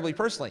incredibly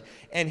personally.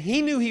 And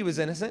he knew he was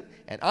innocent,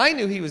 and I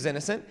knew he was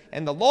innocent,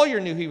 and the lawyer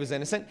knew he was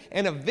innocent,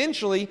 and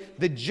eventually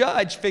the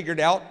judge figured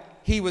out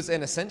he was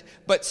innocent.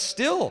 But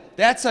still,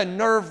 that's a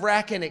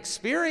nerve-wracking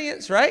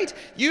experience, right?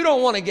 You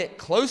don't want to get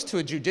close to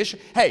a judicial.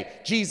 Hey,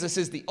 Jesus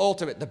is the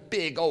ultimate, the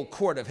big old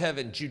court of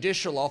heaven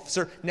judicial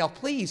officer. Now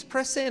please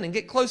press in and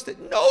get close to.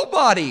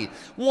 Nobody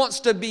wants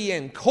to be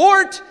in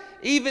court,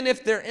 even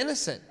if they're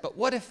innocent. But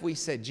what if we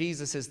said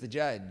Jesus is the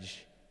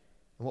judge?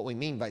 And what we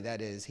mean by that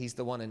is he's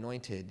the one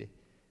anointed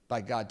by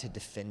God to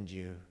defend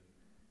you,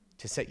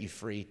 to set you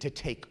free, to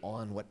take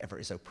on whatever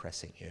is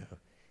oppressing you,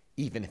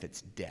 even if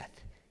it's death.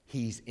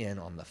 He's in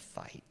on the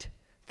fight.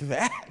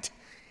 That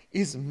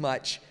is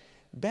much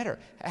better.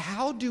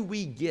 How do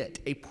we get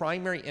a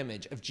primary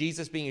image of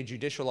Jesus being a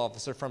judicial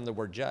officer from the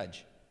word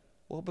judge?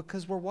 Well,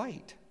 because we're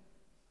white.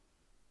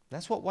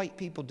 That's what white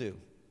people do,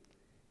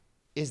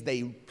 is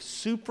they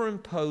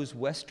superimpose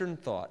Western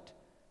thought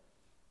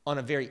on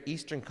a very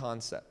Eastern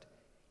concept,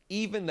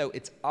 even though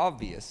it's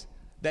obvious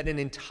that an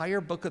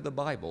entire book of the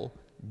Bible,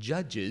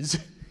 Judges,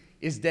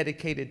 is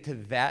dedicated to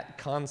that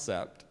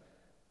concept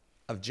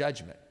of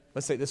judgment.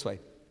 Let's say it this way.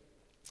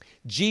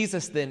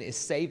 Jesus then is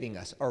saving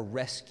us or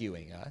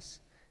rescuing us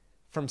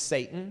from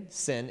Satan,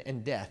 sin,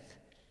 and death.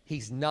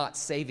 He's not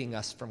saving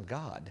us from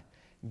God.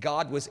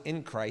 God was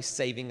in Christ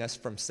saving us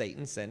from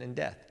Satan, sin, and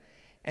death.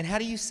 And how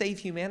do you save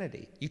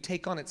humanity? You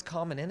take on its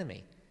common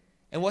enemy.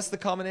 And what's the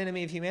common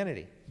enemy of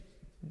humanity?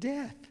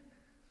 Death,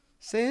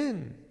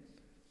 sin,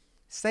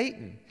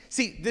 Satan.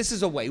 See, this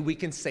is a way we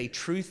can say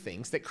true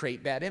things that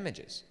create bad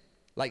images.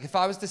 Like if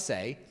I was to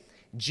say,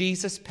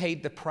 Jesus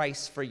paid the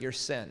price for your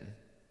sin.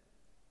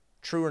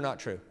 True or not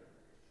true?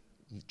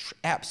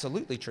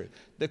 Absolutely true.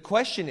 The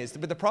question is,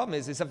 but the problem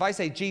is if I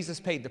say Jesus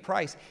paid the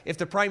price, if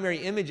the primary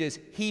image is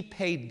he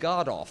paid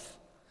God off,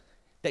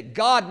 that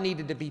God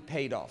needed to be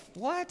paid off.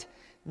 What?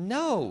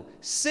 No,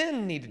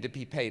 sin needed to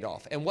be paid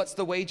off. And what's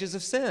the wages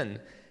of sin?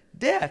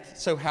 Death.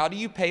 So how do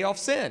you pay off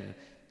sin?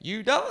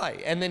 You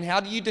die. And then how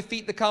do you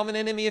defeat the common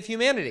enemy of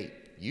humanity?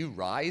 You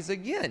rise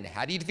again.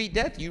 How do you defeat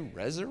death? You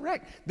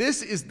resurrect.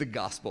 This is the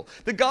gospel.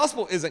 The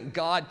gospel isn't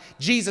God,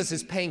 Jesus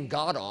is paying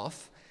God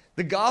off.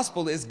 The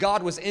gospel is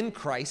God was in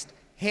Christ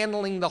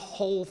handling the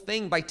whole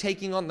thing by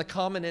taking on the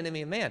common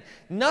enemy of man.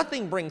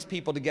 Nothing brings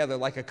people together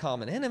like a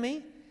common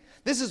enemy.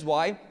 This is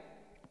why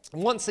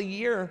once a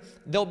year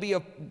there'll be a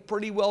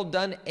pretty well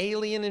done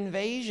alien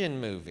invasion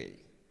movie.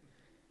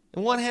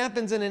 And what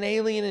happens in an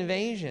alien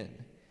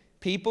invasion?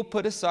 People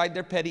put aside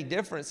their petty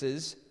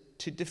differences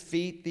to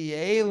defeat the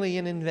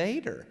alien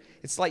invader.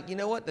 It's like, you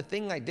know what? The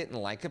thing I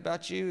didn't like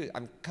about you,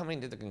 I'm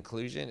coming to the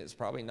conclusion it's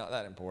probably not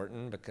that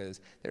important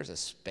because there's a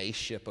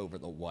spaceship over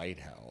the White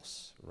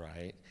House,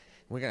 right?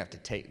 We're going to have to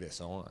take this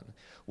on.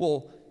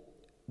 Well,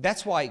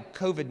 that's why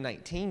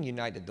COVID-19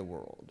 united the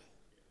world.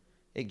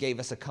 It gave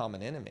us a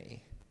common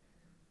enemy.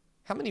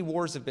 How many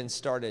wars have been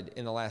started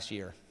in the last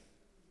year?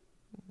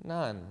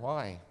 None.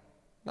 Why?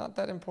 Not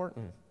that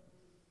important.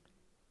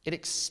 It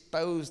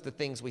exposed the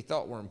things we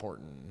thought were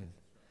important.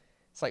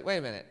 It's like, wait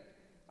a minute.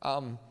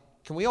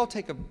 Can we all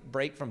take a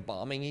break from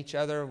bombing each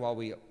other while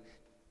we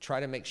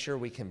try to make sure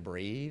we can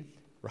breathe?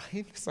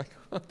 Right? It's like,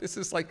 this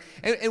is like,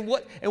 and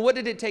what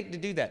did it take to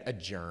do that? A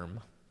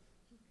germ.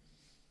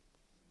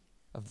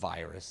 a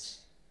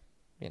virus,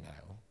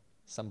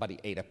 somebody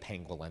ate a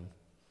pangolin.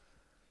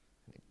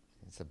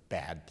 It's a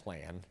bad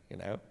plan,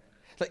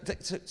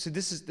 So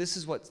this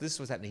is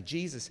what's happening.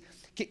 Jesus,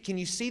 can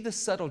you see the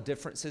subtle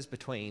differences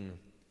between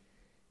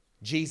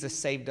Jesus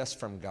saved us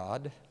from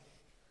God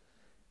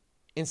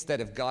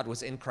instead of God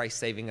was in Christ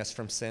saving us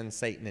from sin,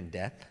 Satan, and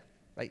death?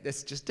 Like,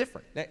 that's just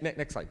different.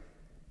 Next slide.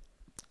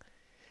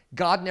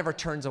 God never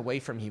turns away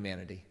from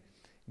humanity.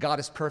 God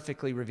is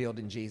perfectly revealed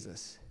in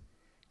Jesus.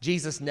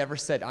 Jesus never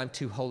said, I'm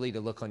too holy to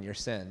look on your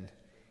sin.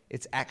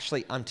 It's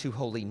actually, I'm too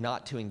holy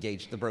not to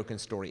engage the broken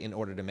story in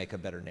order to make a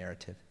better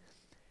narrative.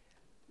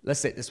 Let's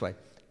say it this way.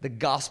 The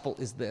gospel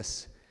is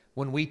this.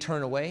 When we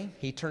turn away,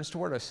 he turns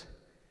toward us.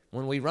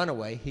 When we run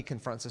away, he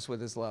confronts us with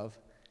his love.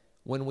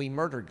 When we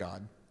murder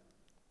God,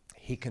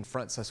 he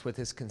confronts us with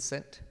his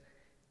consent,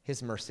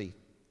 his mercy,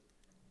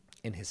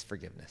 and his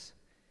forgiveness.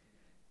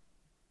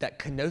 That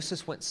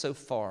kenosis went so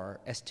far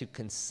as to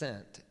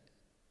consent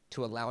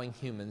to allowing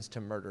humans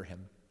to murder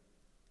him.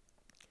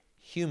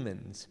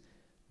 Humans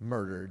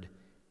murdered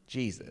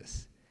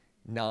Jesus,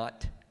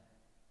 not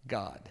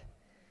God.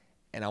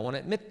 And I want to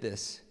admit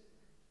this.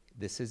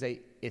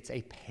 It's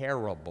a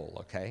parable,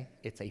 okay?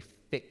 It's a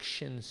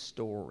fiction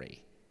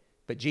story.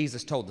 But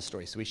Jesus told the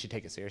story, so we should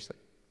take it seriously.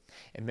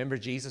 And remember,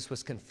 Jesus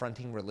was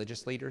confronting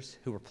religious leaders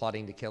who were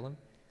plotting to kill him.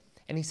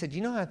 And he said,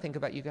 you know how I think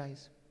about you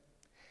guys?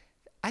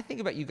 I think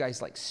about you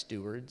guys like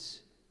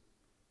stewards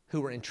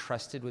who were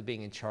entrusted with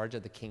being in charge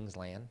of the king's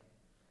land.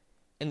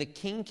 And the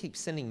king keeps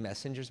sending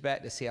messengers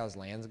back to see how his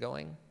land's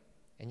going.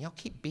 And y'all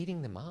keep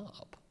beating them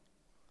up.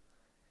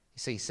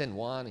 So you send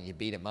one and you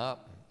beat him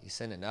up. You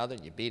send another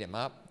and you beat him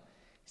up.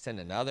 You send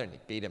another and you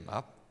beat him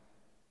up.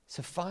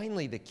 So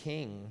finally the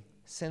king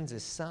sends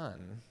his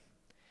son,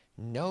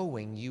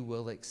 knowing you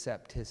will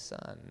accept his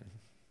son.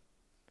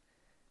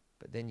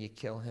 But then you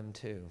kill him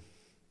too.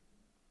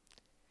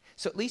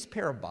 So at least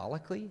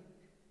parabolically,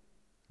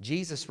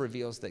 Jesus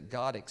reveals that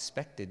God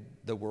expected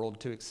the world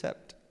to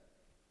accept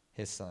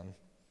his son.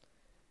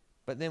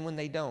 But then when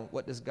they don't,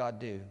 what does God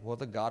do? Well,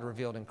 the God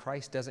revealed in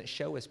Christ doesn't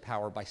show his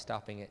power by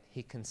stopping it.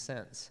 He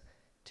consents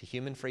to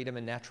human freedom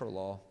and natural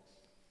law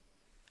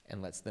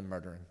and lets them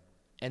murder him.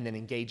 And then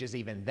engages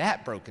even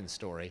that broken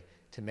story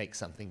to make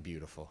something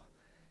beautiful.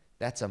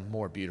 That's a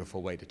more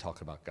beautiful way to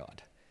talk about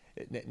God.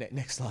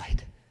 Next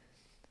slide.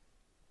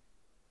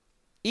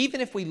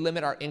 Even if we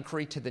limit our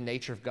inquiry to the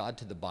nature of God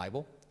to the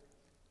Bible,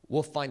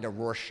 we'll find a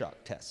Rorschach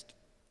test.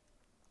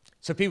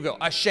 So people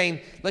go, Shane,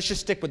 let's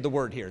just stick with the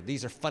word here.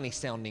 These are funny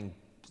sounding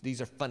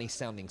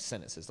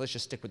sentences. Let's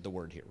just stick with the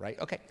word here, right?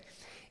 Okay.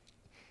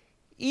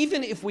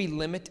 Even if we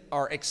limit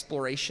our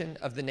exploration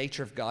of the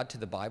nature of God to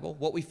the Bible,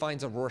 what we find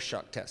is a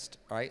Rorschach test,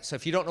 all right? So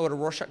if you don't know what a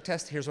Rorschach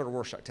test, here's what a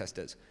Rorschach test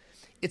is.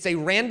 It's a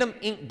random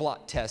ink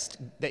blot test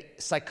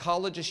that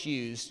psychologists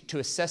use to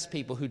assess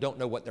people who don't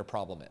know what their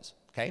problem is,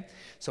 okay?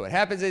 So what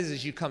happens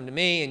is you come to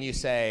me and you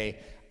say,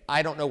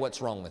 I don't know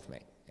what's wrong with me.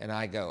 And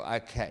I go,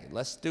 okay,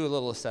 let's do a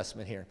little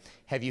assessment here.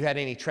 Have you had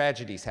any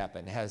tragedies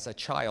happen? Has a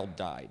child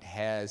died?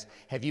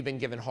 Have you been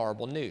given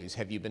horrible news?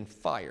 Have you been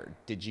fired?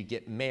 Did you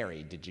get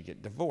married? Did you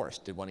get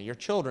divorced? Did one of your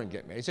children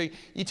get married? So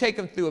you take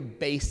them through a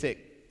basic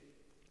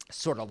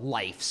sort of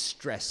life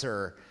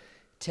stressor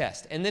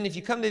test. And then if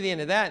you come to the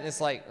end of that and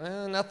it's like,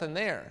 nothing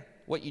there,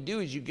 what you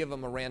do is you give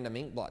them a random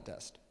ink blot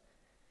test.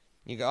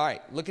 You go, all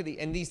right, look at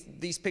and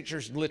these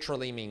pictures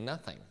literally mean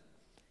nothing.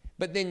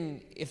 But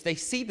then if they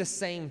see the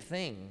same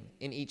thing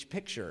in each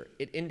picture,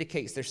 it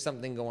indicates there's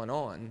something going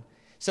on.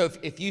 So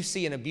if you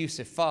see an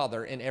abusive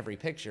father in every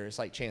picture, it's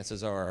like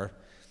chances are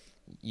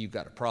you've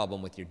got a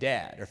problem with your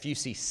dad. Or if you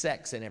see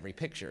sex in every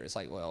picture, it's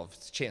like, well,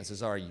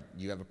 chances are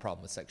you have a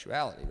problem with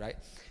sexuality, right?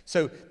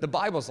 So the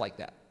Bible's like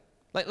that.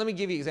 Let me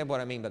give you an example of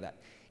what I mean by that.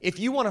 If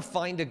you want to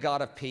find a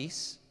God of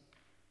peace,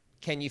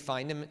 can you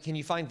find him? Can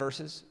you find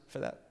verses for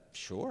that?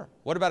 Sure.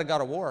 What about a God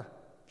of war?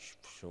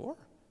 Sure.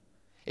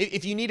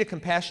 If you need a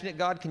compassionate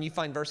God, can you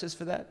find verses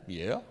for that?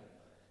 Yeah.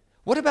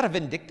 What about a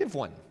vindictive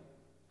one?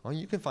 Well,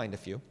 you can find a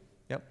few.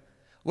 Yep.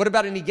 What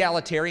about an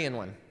egalitarian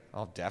one?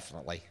 Oh,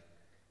 definitely.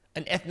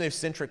 An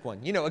ethnocentric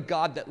one. A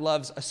God that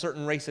loves a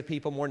certain race of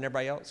people more than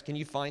everybody else. Can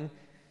you find,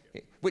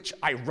 which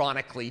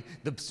ironically,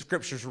 the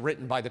scriptures were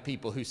written by the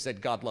people who said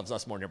God loves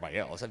us more than everybody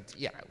else.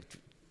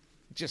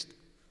 Just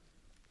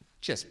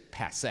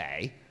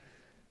passé.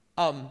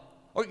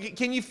 Or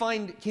can you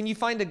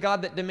find a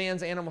God that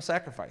demands animal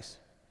sacrifice?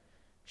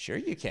 Sure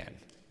you can.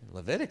 In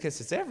Leviticus,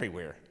 it's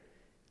everywhere.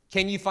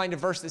 Can you find a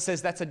verse that says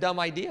that's a dumb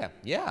idea?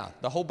 Yeah,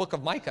 the whole book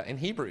of Micah and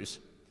Hebrews,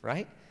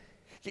 right?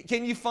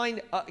 Can you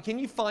find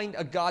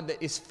a God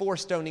that is for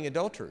stoning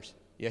adulterers?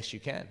 Yes,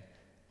 you can.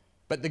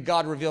 But the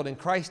God revealed in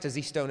Christ, does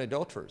he stone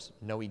adulterers?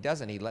 No, he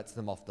doesn't. He lets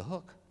them off the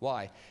hook.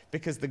 Why?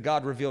 Because the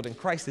God revealed in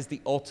Christ is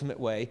the ultimate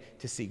way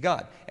to see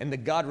God. And the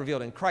God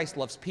revealed in Christ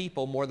loves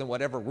people more than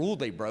whatever rule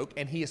they broke,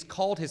 and he has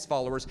called his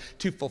followers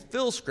to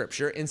fulfill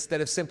Scripture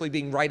instead of simply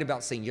being right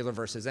about singular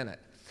verses in it.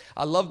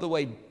 I love the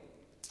way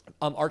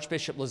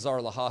Archbishop Lazar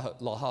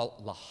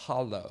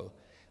Lahalo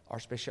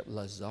Archbishop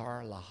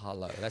Lazar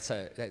Lahalo.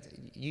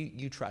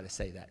 You try to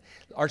say that.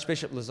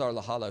 Archbishop Lazar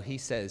Lahalo, he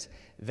says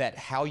that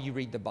how you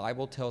read the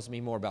Bible tells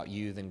me more about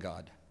you than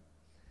God.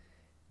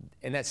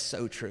 And that's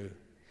so true.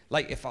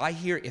 Like if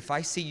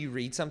I see you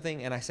read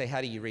something and I say, how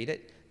do you read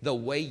it? The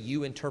way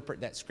you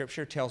interpret that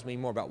scripture tells me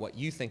more about what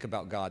you think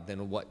about God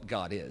than what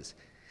God is.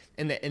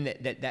 And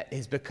that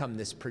has become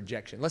this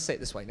projection. Let's say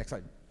it this way. Next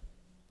slide.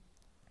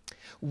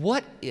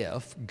 What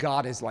if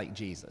God is like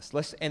Jesus?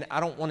 And I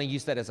don't want to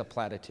use that as a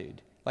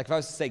platitude. Like if I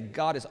was to say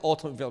God is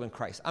ultimately revealed in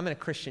Christ. I'm in a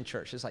Christian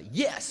church. It's like,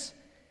 yes,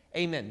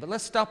 amen. But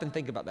let's stop and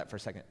think about that for a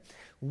second.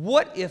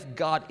 What if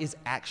God is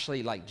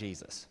actually like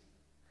Jesus?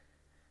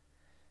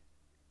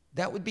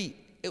 That would be,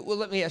 well,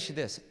 let me ask you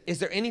this. Is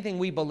there anything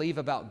we believe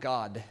about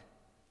God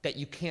that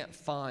you can't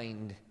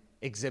find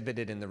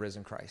exhibited in the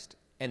risen Christ?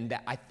 And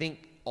that I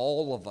think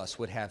all of us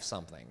would have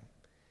something.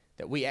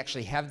 That we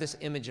actually have this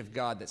image of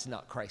God that's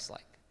not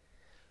Christ-like.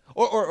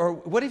 Or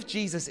what if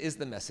Jesus is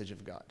the message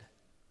of God?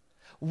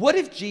 What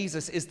if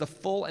Jesus is the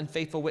full and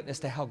faithful witness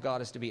to how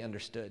God is to be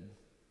understood?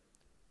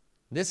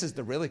 This is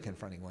the really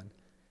confronting one.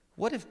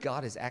 What if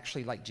God is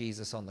actually like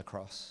Jesus on the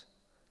cross?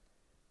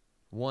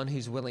 One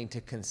who's willing to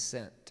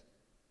consent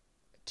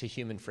to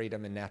human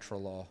freedom and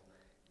natural law.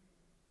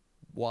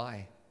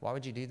 Why? Why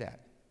would you do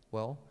that?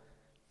 Well,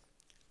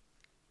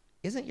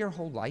 isn't your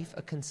whole life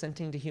a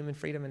consenting to human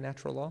freedom and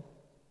natural law?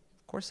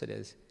 Of course it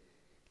is.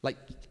 Like,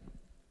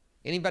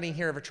 anybody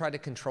here ever tried to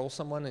control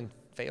someone and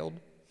failed?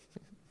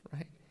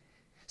 Right?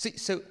 See,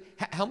 so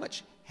how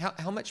much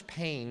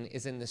pain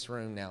is in this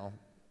room now?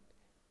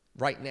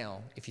 Right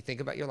now, if you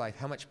think about your life,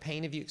 how much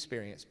pain have you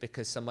experienced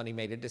because somebody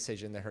made a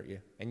decision that hurt you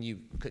and you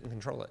couldn't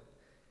control it?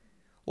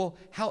 Well,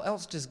 how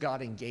else does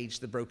God engage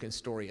the broken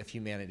story of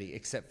humanity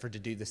except for to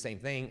do the same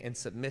thing and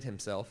submit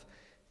himself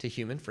to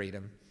human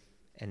freedom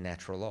and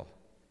natural law,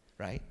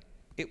 right?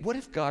 What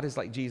if God is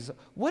like Jesus?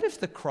 What if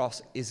the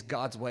cross is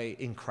God's way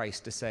in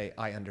Christ to say,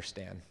 I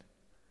understand?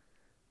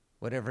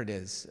 Whatever it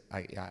is,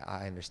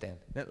 I understand.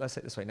 Let's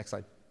say it this way. Next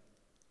slide.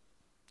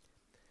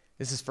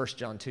 This is 1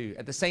 John 2.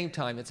 At the same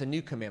time, it's a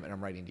new commandment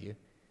I'm writing to you,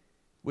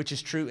 which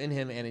is true in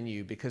him and in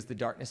you, because the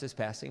darkness is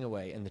passing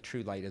away and the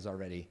true light is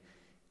already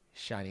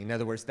shining. In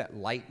other words, that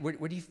light,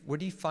 where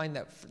do you find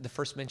that the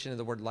first mention of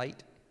the word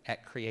light?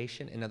 At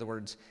creation. In other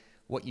words,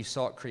 what you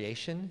saw at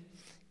creation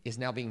is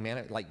now being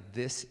manifested like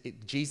this.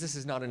 Jesus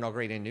is not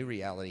inaugurating a new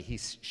reality.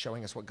 He's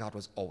showing us what God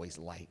was always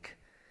like.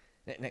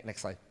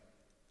 Next slide.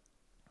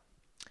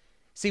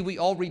 See, we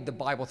all read the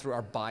Bible through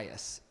our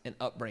bias and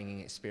upbringing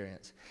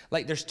experience.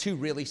 Like there's two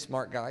really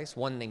smart guys,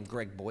 one named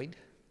Greg Boyd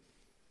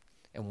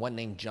and one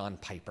named John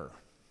Piper.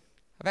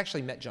 I've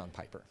actually met John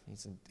Piper.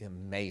 He's an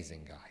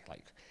amazing guy.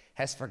 Like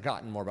has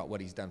forgotten more about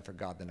what he's done for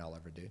God than I'll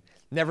ever do.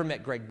 Never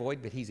met Greg Boyd,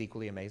 but he's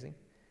equally amazing.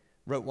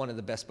 Wrote one of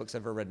the best books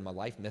I've ever read in my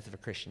life, Myth of a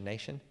Christian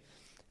Nation.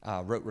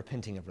 Wrote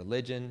Repenting of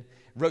Religion.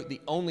 Wrote the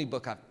only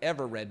book I've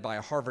ever read by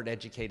a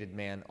Harvard-educated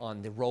man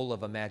on the role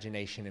of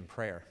imagination in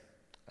prayer.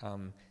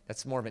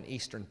 That's more of an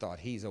Eastern thought.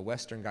 He's a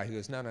Western guy who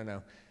goes,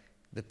 no.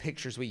 The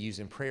pictures we use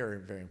in prayer are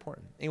very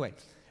important. Anyway,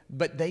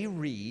 but they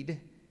read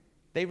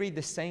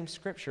the same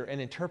scripture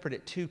and interpret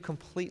it two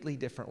completely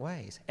different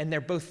ways. And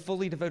they're both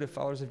fully devoted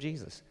followers of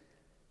Jesus.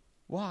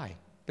 Why?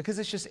 Because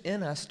it's just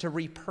in us to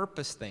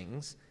repurpose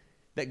things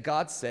that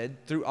God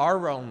said through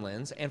our own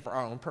lens and for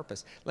our own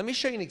purpose. Let me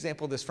show you an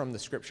example of this from the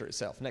scripture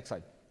itself. Next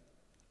slide.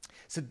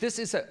 So this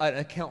is an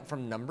account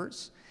from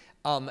Numbers.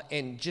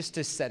 And just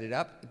to set it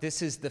up,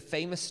 this is the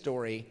famous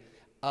story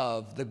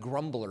of the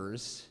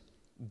grumblers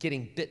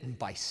getting bitten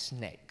by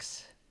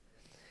snakes.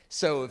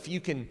 So if you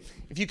can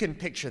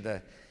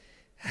picture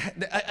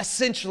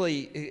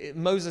essentially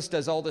Moses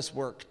does all this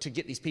work to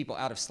get these people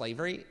out of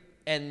slavery,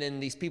 and then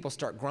these people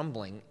start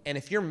grumbling. And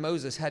if you're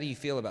Moses, how do you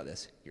feel about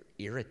this? You're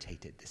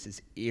irritated. This is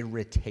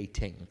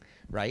irritating,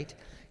 right?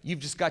 You've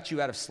just got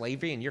you out of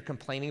slavery and you're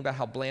complaining about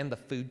how bland the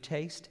food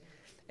tastes.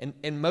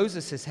 And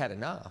Moses has had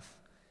enough.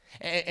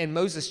 And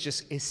Moses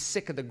just is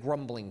sick of the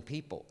grumbling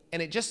people.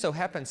 And it just so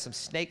happens some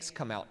snakes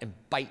come out and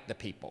bite the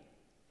people,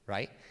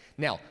 right?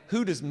 Now,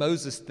 who does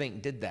Moses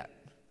think did that?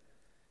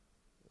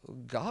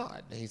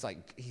 God. He's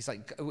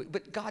like,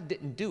 but God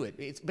didn't do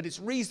it. But it's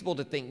reasonable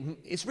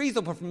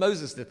for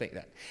Moses to think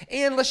that.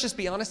 And let's just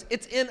be honest,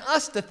 it's in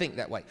us to think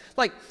that way.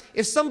 Like,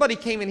 if somebody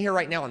came in here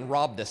right now and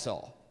robbed us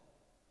all,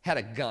 had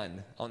a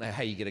gun, I don't know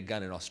how you get a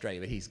gun in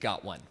Australia, but he's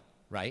got one,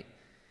 right?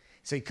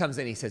 So he comes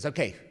in, he says,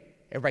 okay,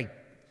 everybody,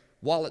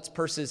 wallets,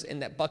 purses in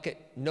that bucket,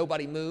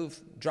 nobody move,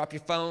 drop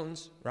your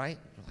phones, right?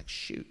 We're like,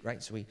 shoot,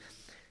 right? So we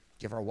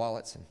give our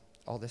wallets and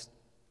all this.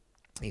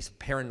 He's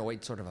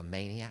paranoid, sort of a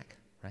maniac,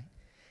 right?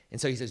 And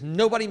so he says,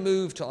 nobody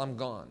move till I'm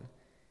gone.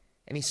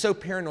 And he's so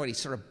paranoid, he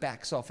sort of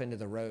backs off into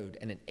the road,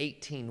 and an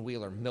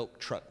 18-wheeler milk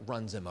truck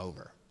runs him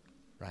over,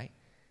 right?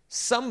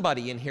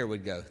 Somebody in here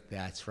would go,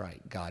 that's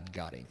right, God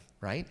got him,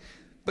 right?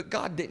 But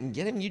God didn't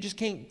get him. You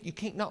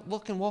can't not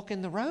look and walk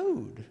in the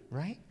road,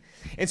 right?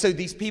 And so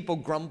these people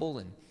grumble,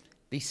 and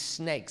these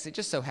snakes, it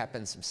just so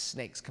happens some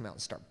snakes come out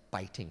and start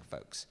biting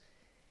folks.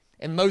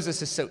 And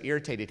Moses is so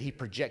irritated, he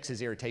projects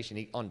his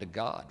irritation onto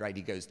God, right?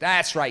 He goes,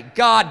 that's right,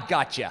 God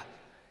got you.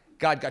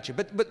 God got you.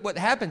 But what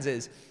happens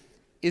is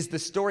the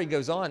story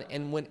goes on,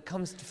 and when it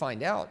comes to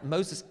find out,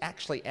 Moses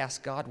actually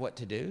asks God what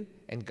to do,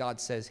 and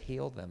God says,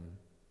 heal them.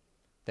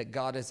 That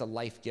God is a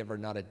life giver,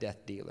 not a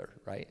death dealer,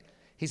 right?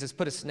 He says,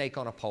 put a snake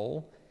on a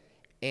pole,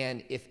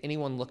 and if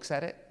anyone looks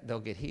at it, they'll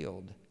get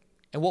healed.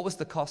 And what was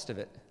the cost of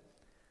it?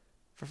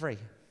 For free.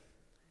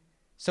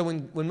 So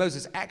when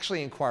Moses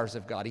actually inquires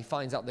of God, he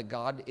finds out that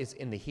God is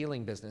in the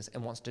healing business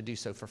and wants to do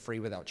so for free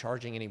without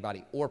charging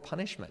anybody or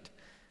punishment,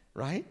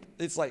 right?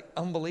 It's like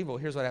unbelievable.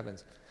 Here's what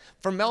happens.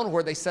 From Mount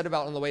Hor, they set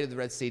about on the way to the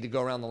Red Sea to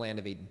go around the land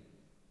of Eden.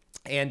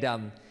 And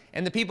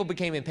the people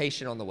became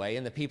impatient on the way,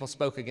 and the people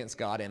spoke against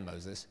God and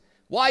Moses.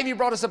 Why have you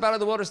brought us up out of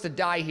the wilderness to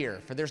die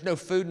here? For there's no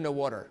food and no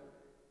water.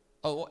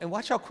 Oh, and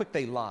watch how quick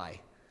they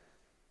lie.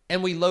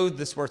 And we loathe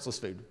this worthless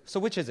food. So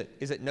which is it?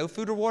 Is it no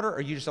food or water,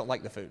 or you just don't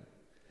like the food?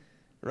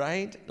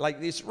 Right?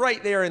 Like it's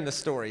right there in the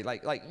story.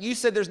 Like you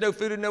said there's no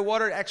food and no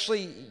water.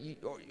 Actually,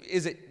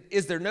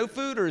 is there no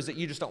food, or is it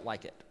you just don't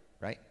like it?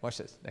 Right? Watch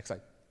this. Next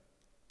slide.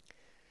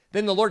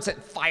 Then the Lord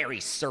sent fiery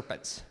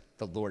serpents.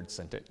 The Lord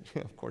sent it.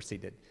 Of course he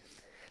did.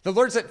 The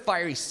Lord sent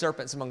fiery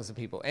serpents amongst the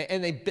people,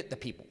 and they bit the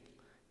people.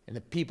 And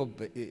the people,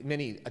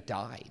 many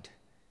died.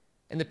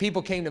 And the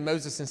people came to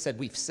Moses and said,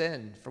 we've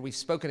sinned, for we've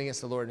spoken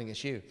against the Lord and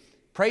against you.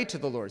 Pray to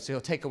the Lord, so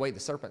he'll take away the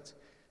serpents.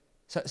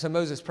 So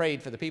Moses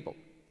prayed for the people.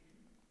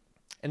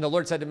 And the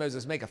Lord said to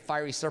Moses, make a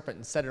fiery serpent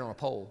and set it on a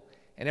pole.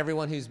 And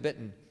everyone who's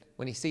bitten,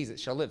 when he sees it,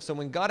 shall live. So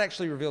when God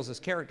actually reveals his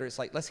character, it's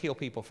like, let's heal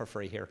people for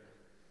free here.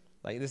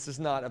 Like, this is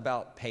not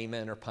about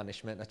payment or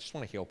punishment. I just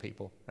want to heal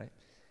people, right?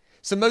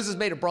 So Moses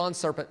made a bronze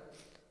serpent,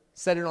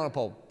 set it on a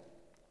pole.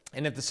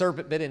 And if the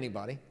serpent bit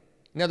anybody,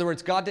 in other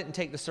words, God didn't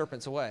take the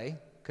serpents away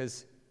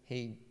because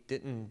he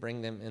didn't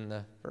bring them in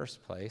the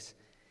first place.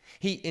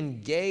 He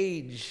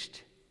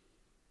engaged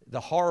the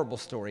horrible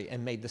story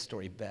and made the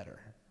story better,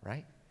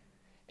 right?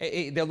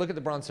 They'll look at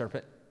the bronze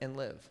serpent and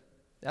live.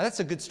 Now, that's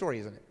a good story,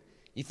 isn't it?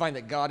 You find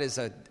that God is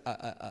a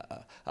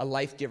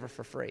life giver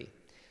for free.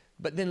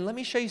 But then let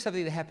me show you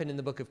something that happened in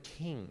the book of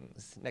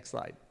Kings. Next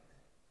slide.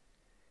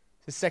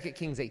 This is 2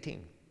 Kings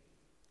 18.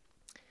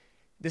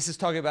 This is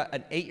talking about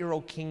an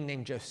 8-year-old king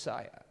named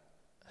Josiah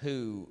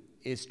who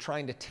is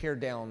trying to tear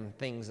down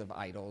things of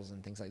idols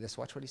and things like this.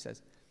 Watch what he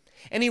says.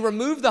 And he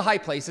removed the high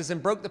places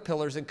and broke the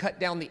pillars and cut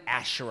down the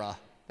Asherah.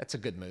 That's a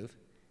good move.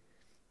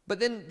 But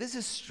then this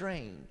is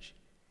strange.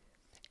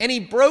 And he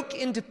broke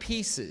into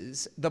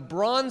pieces the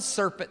bronze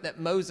serpent that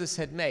Moses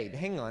had made.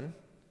 Hang on.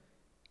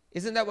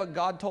 Isn't that what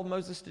God told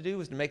Moses to do,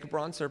 was to make a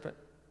bronze serpent?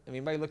 If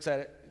anybody looks at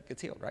it,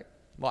 gets healed, right?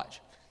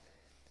 Watch.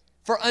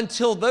 For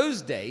until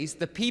those days,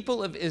 the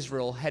people of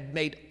Israel had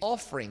made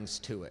offerings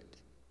to it.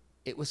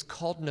 It was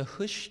called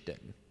Nehushtan.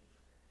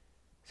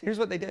 So here's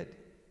what they did.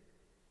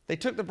 They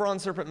took the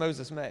bronze serpent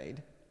Moses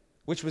made,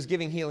 which was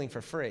giving healing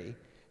for free.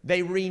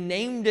 They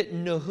renamed it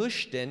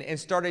Nehushtan and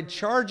started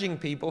charging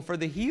people for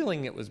the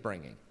healing it was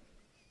bringing.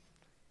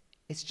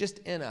 It's just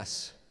in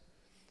us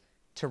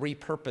to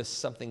repurpose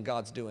something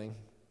God's doing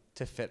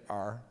to fit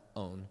our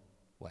own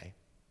way.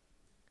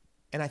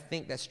 And I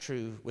think that's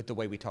true with the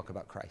way we talk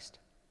about Christ.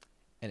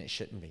 And it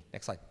shouldn't be.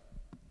 Next slide.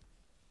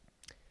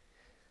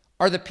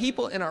 Are the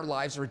people in our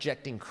lives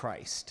rejecting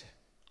Christ,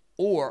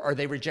 or are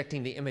they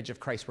rejecting the image of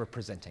Christ we're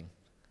presenting?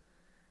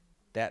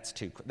 That's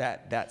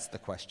the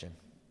question.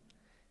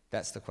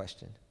 That's the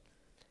question.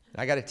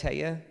 And I got to tell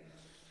you,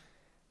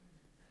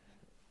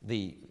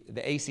 the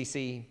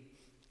ACC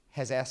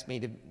has asked me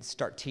to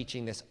start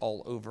teaching this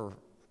all over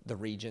the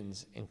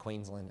regions in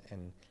Queensland,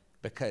 and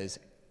because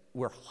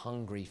we're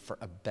hungry for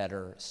a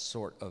better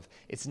sort of,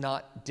 it's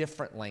not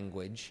different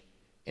language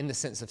in the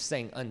sense of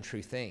saying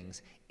untrue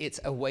things.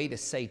 It's a way to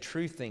say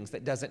true things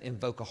that doesn't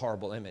invoke a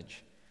horrible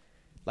image.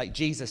 Like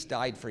Jesus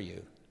died for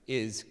you,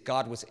 is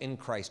God was in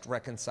Christ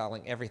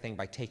reconciling everything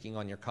by taking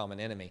on your common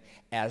enemy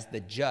as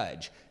the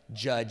judge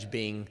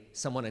being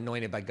someone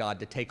anointed by God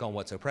to take on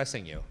what's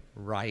oppressing you,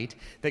 right?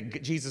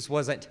 That Jesus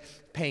wasn't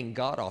paying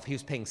God off, he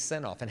was paying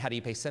sin off. And how do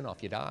you pay sin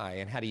off? You die.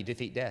 And how do you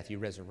defeat death? You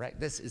resurrect.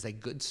 This is a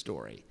good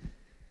story.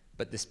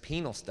 But this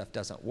penal stuff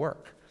doesn't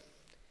work.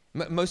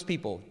 Most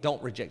people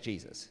don't reject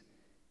Jesus.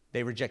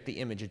 They reject the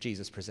image of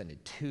Jesus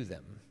presented to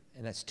them.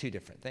 And that's two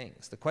different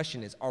things. The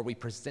question is, are we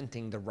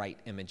presenting the right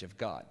image of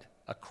God?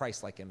 A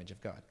Christ-like image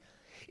of God.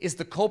 Is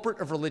the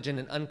culprit of religion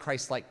an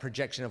un-Christ-like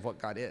projection of what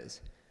God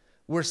is?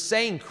 We're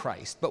saying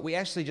Christ, but we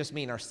actually just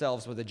mean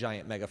ourselves with a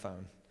giant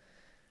megaphone.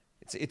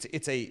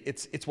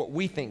 It's what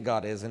we think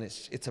God is, and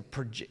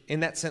in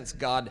that sense,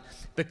 God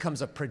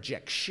becomes a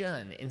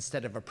projection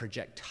instead of a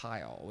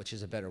projectile, which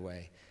is a better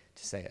way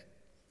to say it.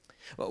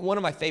 Well, one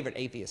of my favorite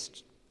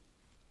atheists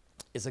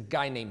is a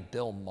guy named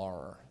Bill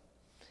Maher,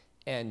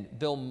 and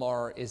Bill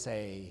Maher is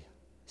a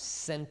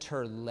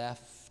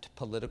center-left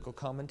political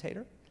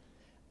commentator.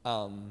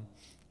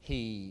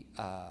 He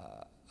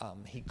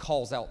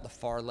calls out the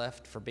far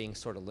left for being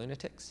sort of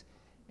lunatics,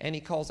 and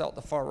he calls out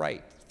the far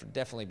right for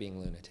definitely being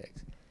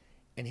lunatics.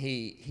 And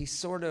he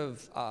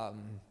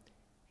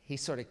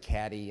he's sort of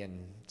catty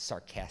and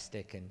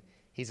sarcastic, and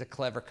he's a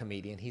clever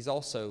comedian. He's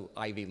also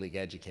Ivy League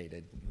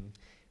educated,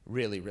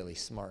 really, really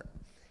smart.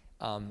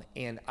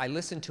 And I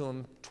listen to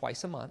him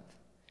twice a month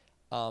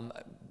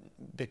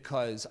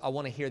because I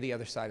want to hear the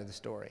other side of the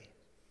story.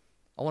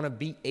 I want to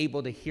be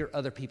able to hear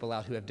other people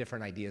out who have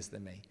different ideas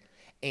than me.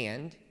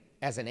 And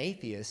as an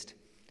atheist,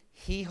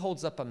 he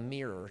holds up a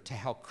mirror to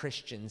how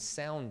Christians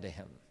sound to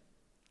him.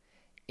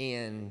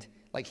 And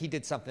like he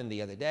did something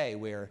the other day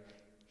where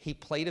he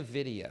played a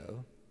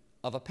video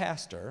of a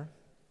pastor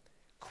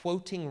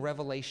quoting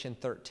Revelation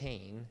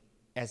 13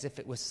 as if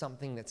it was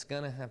something that's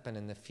going to happen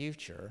in the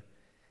future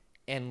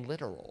and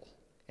literal.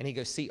 And he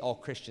goes, see, all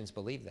Christians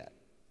believe that.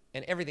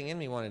 And everything in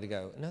me wanted to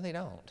go, no, they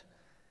don't.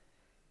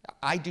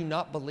 I do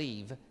not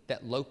believe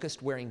that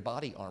locust wearing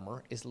body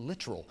armor is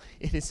literal.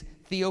 It is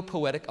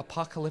theopoetic,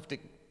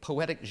 apocalyptic,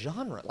 poetic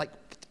genre. Like,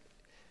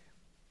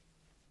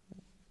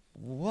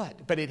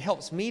 what? But it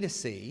helps me to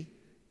see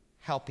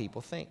how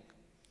people think.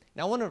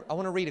 Now, I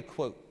want to read a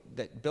quote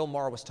that Bill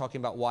Maher was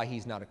talking about why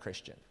he's not a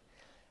Christian.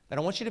 And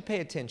I want you to pay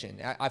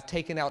attention. I've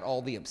taken out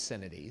all the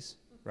obscenities,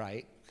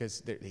 right?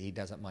 Because he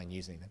doesn't mind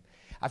using them.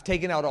 I've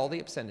taken out all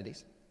the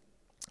obscenities.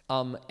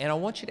 And I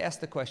want you to ask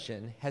the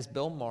question, has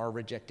Bill Maher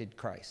rejected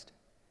Christ?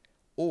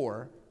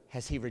 Or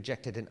has he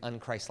rejected an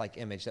un-Christ-like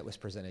image that was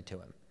presented to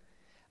him?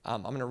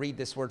 I'm going to read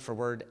this word for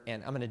word,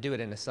 and I'm going to do it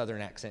in a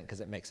southern accent because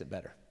it makes it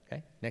better.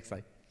 Okay, next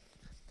slide.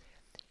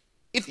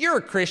 If you're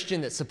a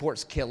Christian that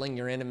supports killing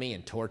your enemy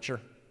and torture,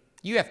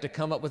 you have to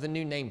come up with a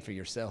new name for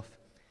yourself.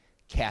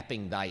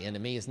 Capping thy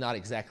enemy is not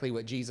exactly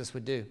what Jesus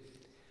would do.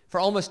 For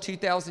almost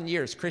 2,000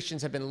 years,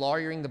 Christians have been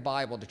lawyering the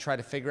Bible to try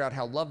to figure out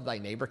how love thy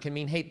neighbor can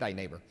mean hate thy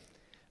neighbor.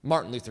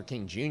 Martin Luther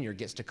King Jr.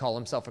 gets to call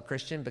himself a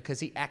Christian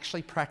because he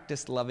actually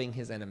practiced loving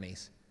his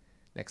enemies.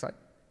 Next slide.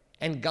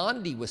 And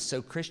Gandhi was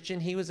so Christian,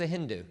 he was a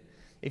Hindu.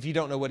 If you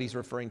don't know what he's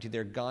referring to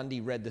there,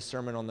 Gandhi read the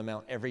Sermon on the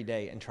Mount every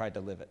day and tried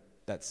to live it.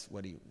 That's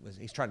what he was.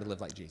 He's trying to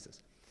live like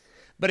Jesus.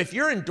 But if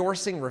you're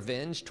endorsing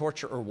revenge,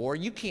 torture, or war,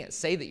 you can't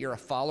say that you're a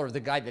follower of the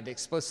guy that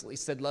explicitly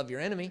said love your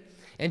enemy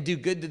and do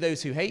good to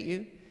those who hate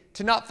you.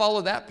 To not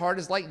follow that part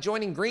is like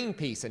joining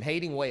Greenpeace and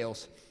hating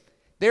whales.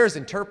 There's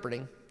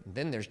interpreting, and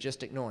then there's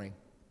just ignoring.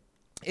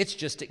 It's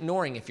just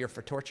ignoring if you're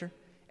for torture,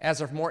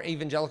 as are more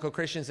evangelical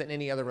Christians than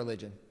any other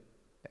religion.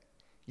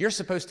 You're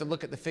supposed to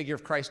look at the figure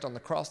of Christ on the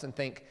cross and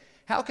think,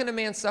 how can a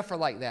man suffer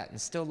like that and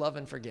still love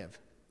and forgive?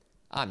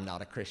 I'm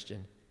not a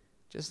Christian,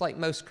 just like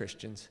most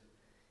Christians.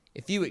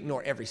 If you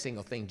ignore every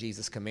single thing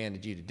Jesus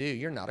commanded you to do,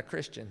 you're not a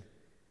Christian.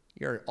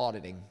 You're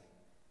auditing.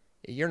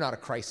 You're not a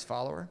Christ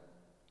follower.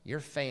 You're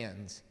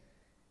fans.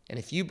 And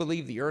if you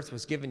believe the earth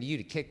was given to you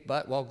to kick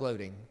butt while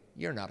gloating,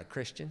 you're not a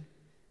Christian.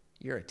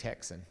 You're a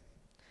Texan.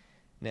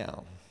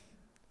 Now,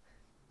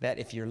 that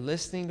if you're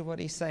listening to what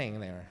he's saying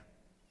there,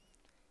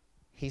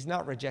 he's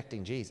not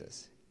rejecting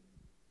Jesus.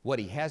 What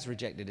he has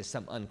rejected is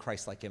some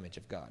un-Christ-like image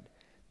of God.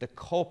 The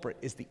culprit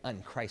is the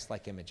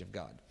un-Christ-like image of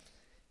God.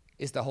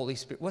 Is the Holy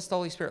Spirit. What's the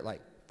Holy Spirit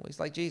like? Well, he's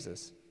like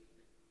Jesus.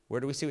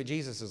 Where do we see what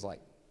Jesus is like?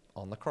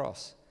 On the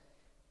cross.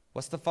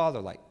 What's the Father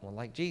like? Well,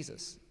 like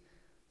Jesus.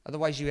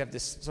 Otherwise, you have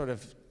this sort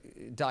of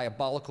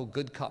diabolical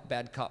good cop,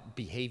 bad cop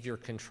behavior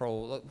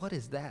control. What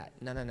is that?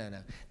 No.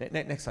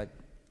 Next slide.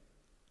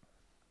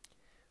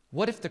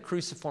 What if the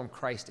cruciform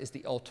Christ is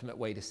the ultimate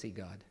way to see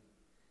God?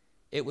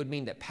 It would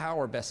mean that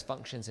power best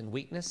functions in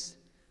weakness,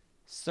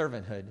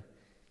 servanthood,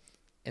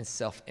 and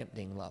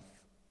self-emptying love.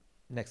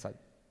 Next slide.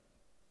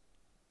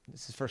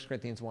 This is 1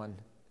 Corinthians 1.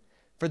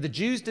 For the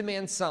Jews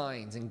demand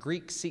signs and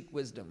Greeks seek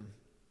wisdom.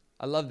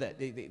 I love that,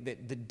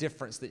 the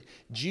difference. That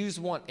Jews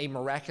want a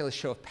miraculous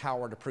show of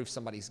power to prove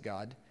somebody's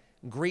God.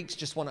 Greeks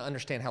just want to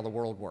understand how the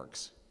world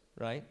works,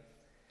 right?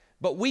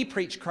 But we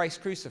preach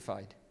Christ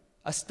crucified,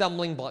 a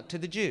stumbling block to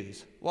the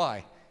Jews.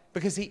 Why?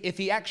 Because if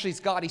he actually is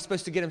God, he's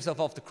supposed to get himself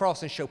off the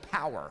cross and show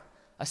power,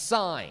 a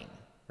sign,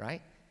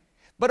 right?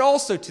 But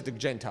also to the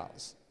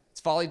Gentiles. It's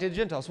folly to the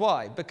Gentiles.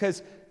 Why?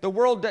 Because the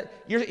world,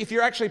 if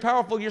you're actually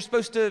powerful, you're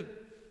supposed to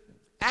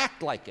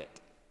act like it,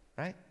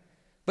 right?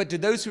 But to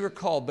those who are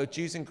called, both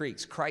Jews and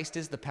Greeks, Christ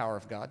is the power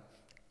of God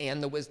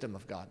and the wisdom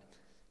of God.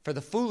 For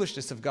the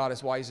foolishness of God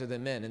is wiser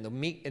than men, and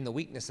the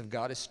weakness of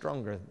God is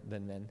stronger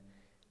than men.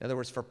 In other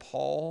words, for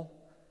Paul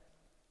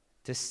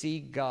to see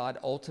God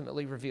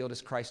ultimately revealed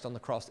as Christ on the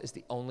cross is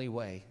the only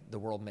way the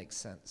world makes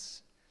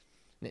sense.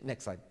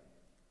 Next slide.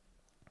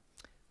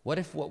 What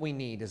if what we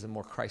need is a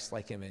more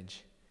Christ-like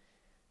image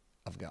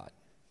of God?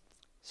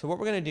 So what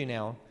we're going to do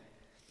now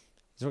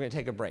is we're going to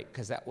take a break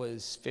because that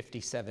was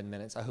 57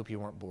 minutes. I hope you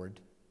weren't bored,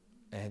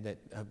 and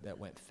that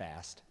went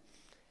fast.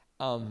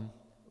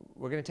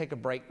 We're going to take a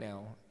break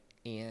now,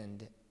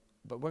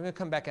 but we're going to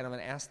come back and I'm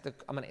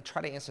going to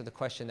try to answer the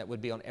question that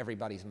would be on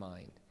everybody's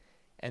mind,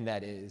 and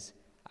that is,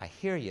 I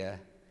hear you,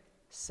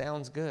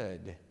 sounds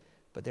good,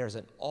 but there's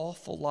an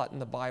awful lot in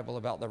the Bible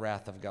about the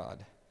wrath of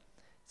God.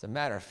 As a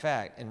matter of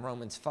fact, in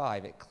Romans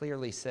 5, it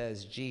clearly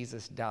says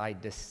Jesus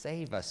died to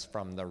save us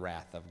from the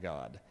wrath of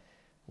God.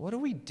 What do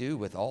we do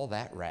with all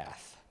that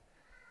wrath?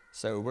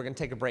 So we're going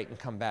to take a break and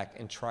come back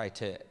and try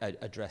to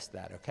address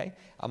that, okay?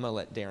 I'm going to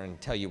let Darren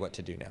tell you what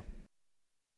to do now.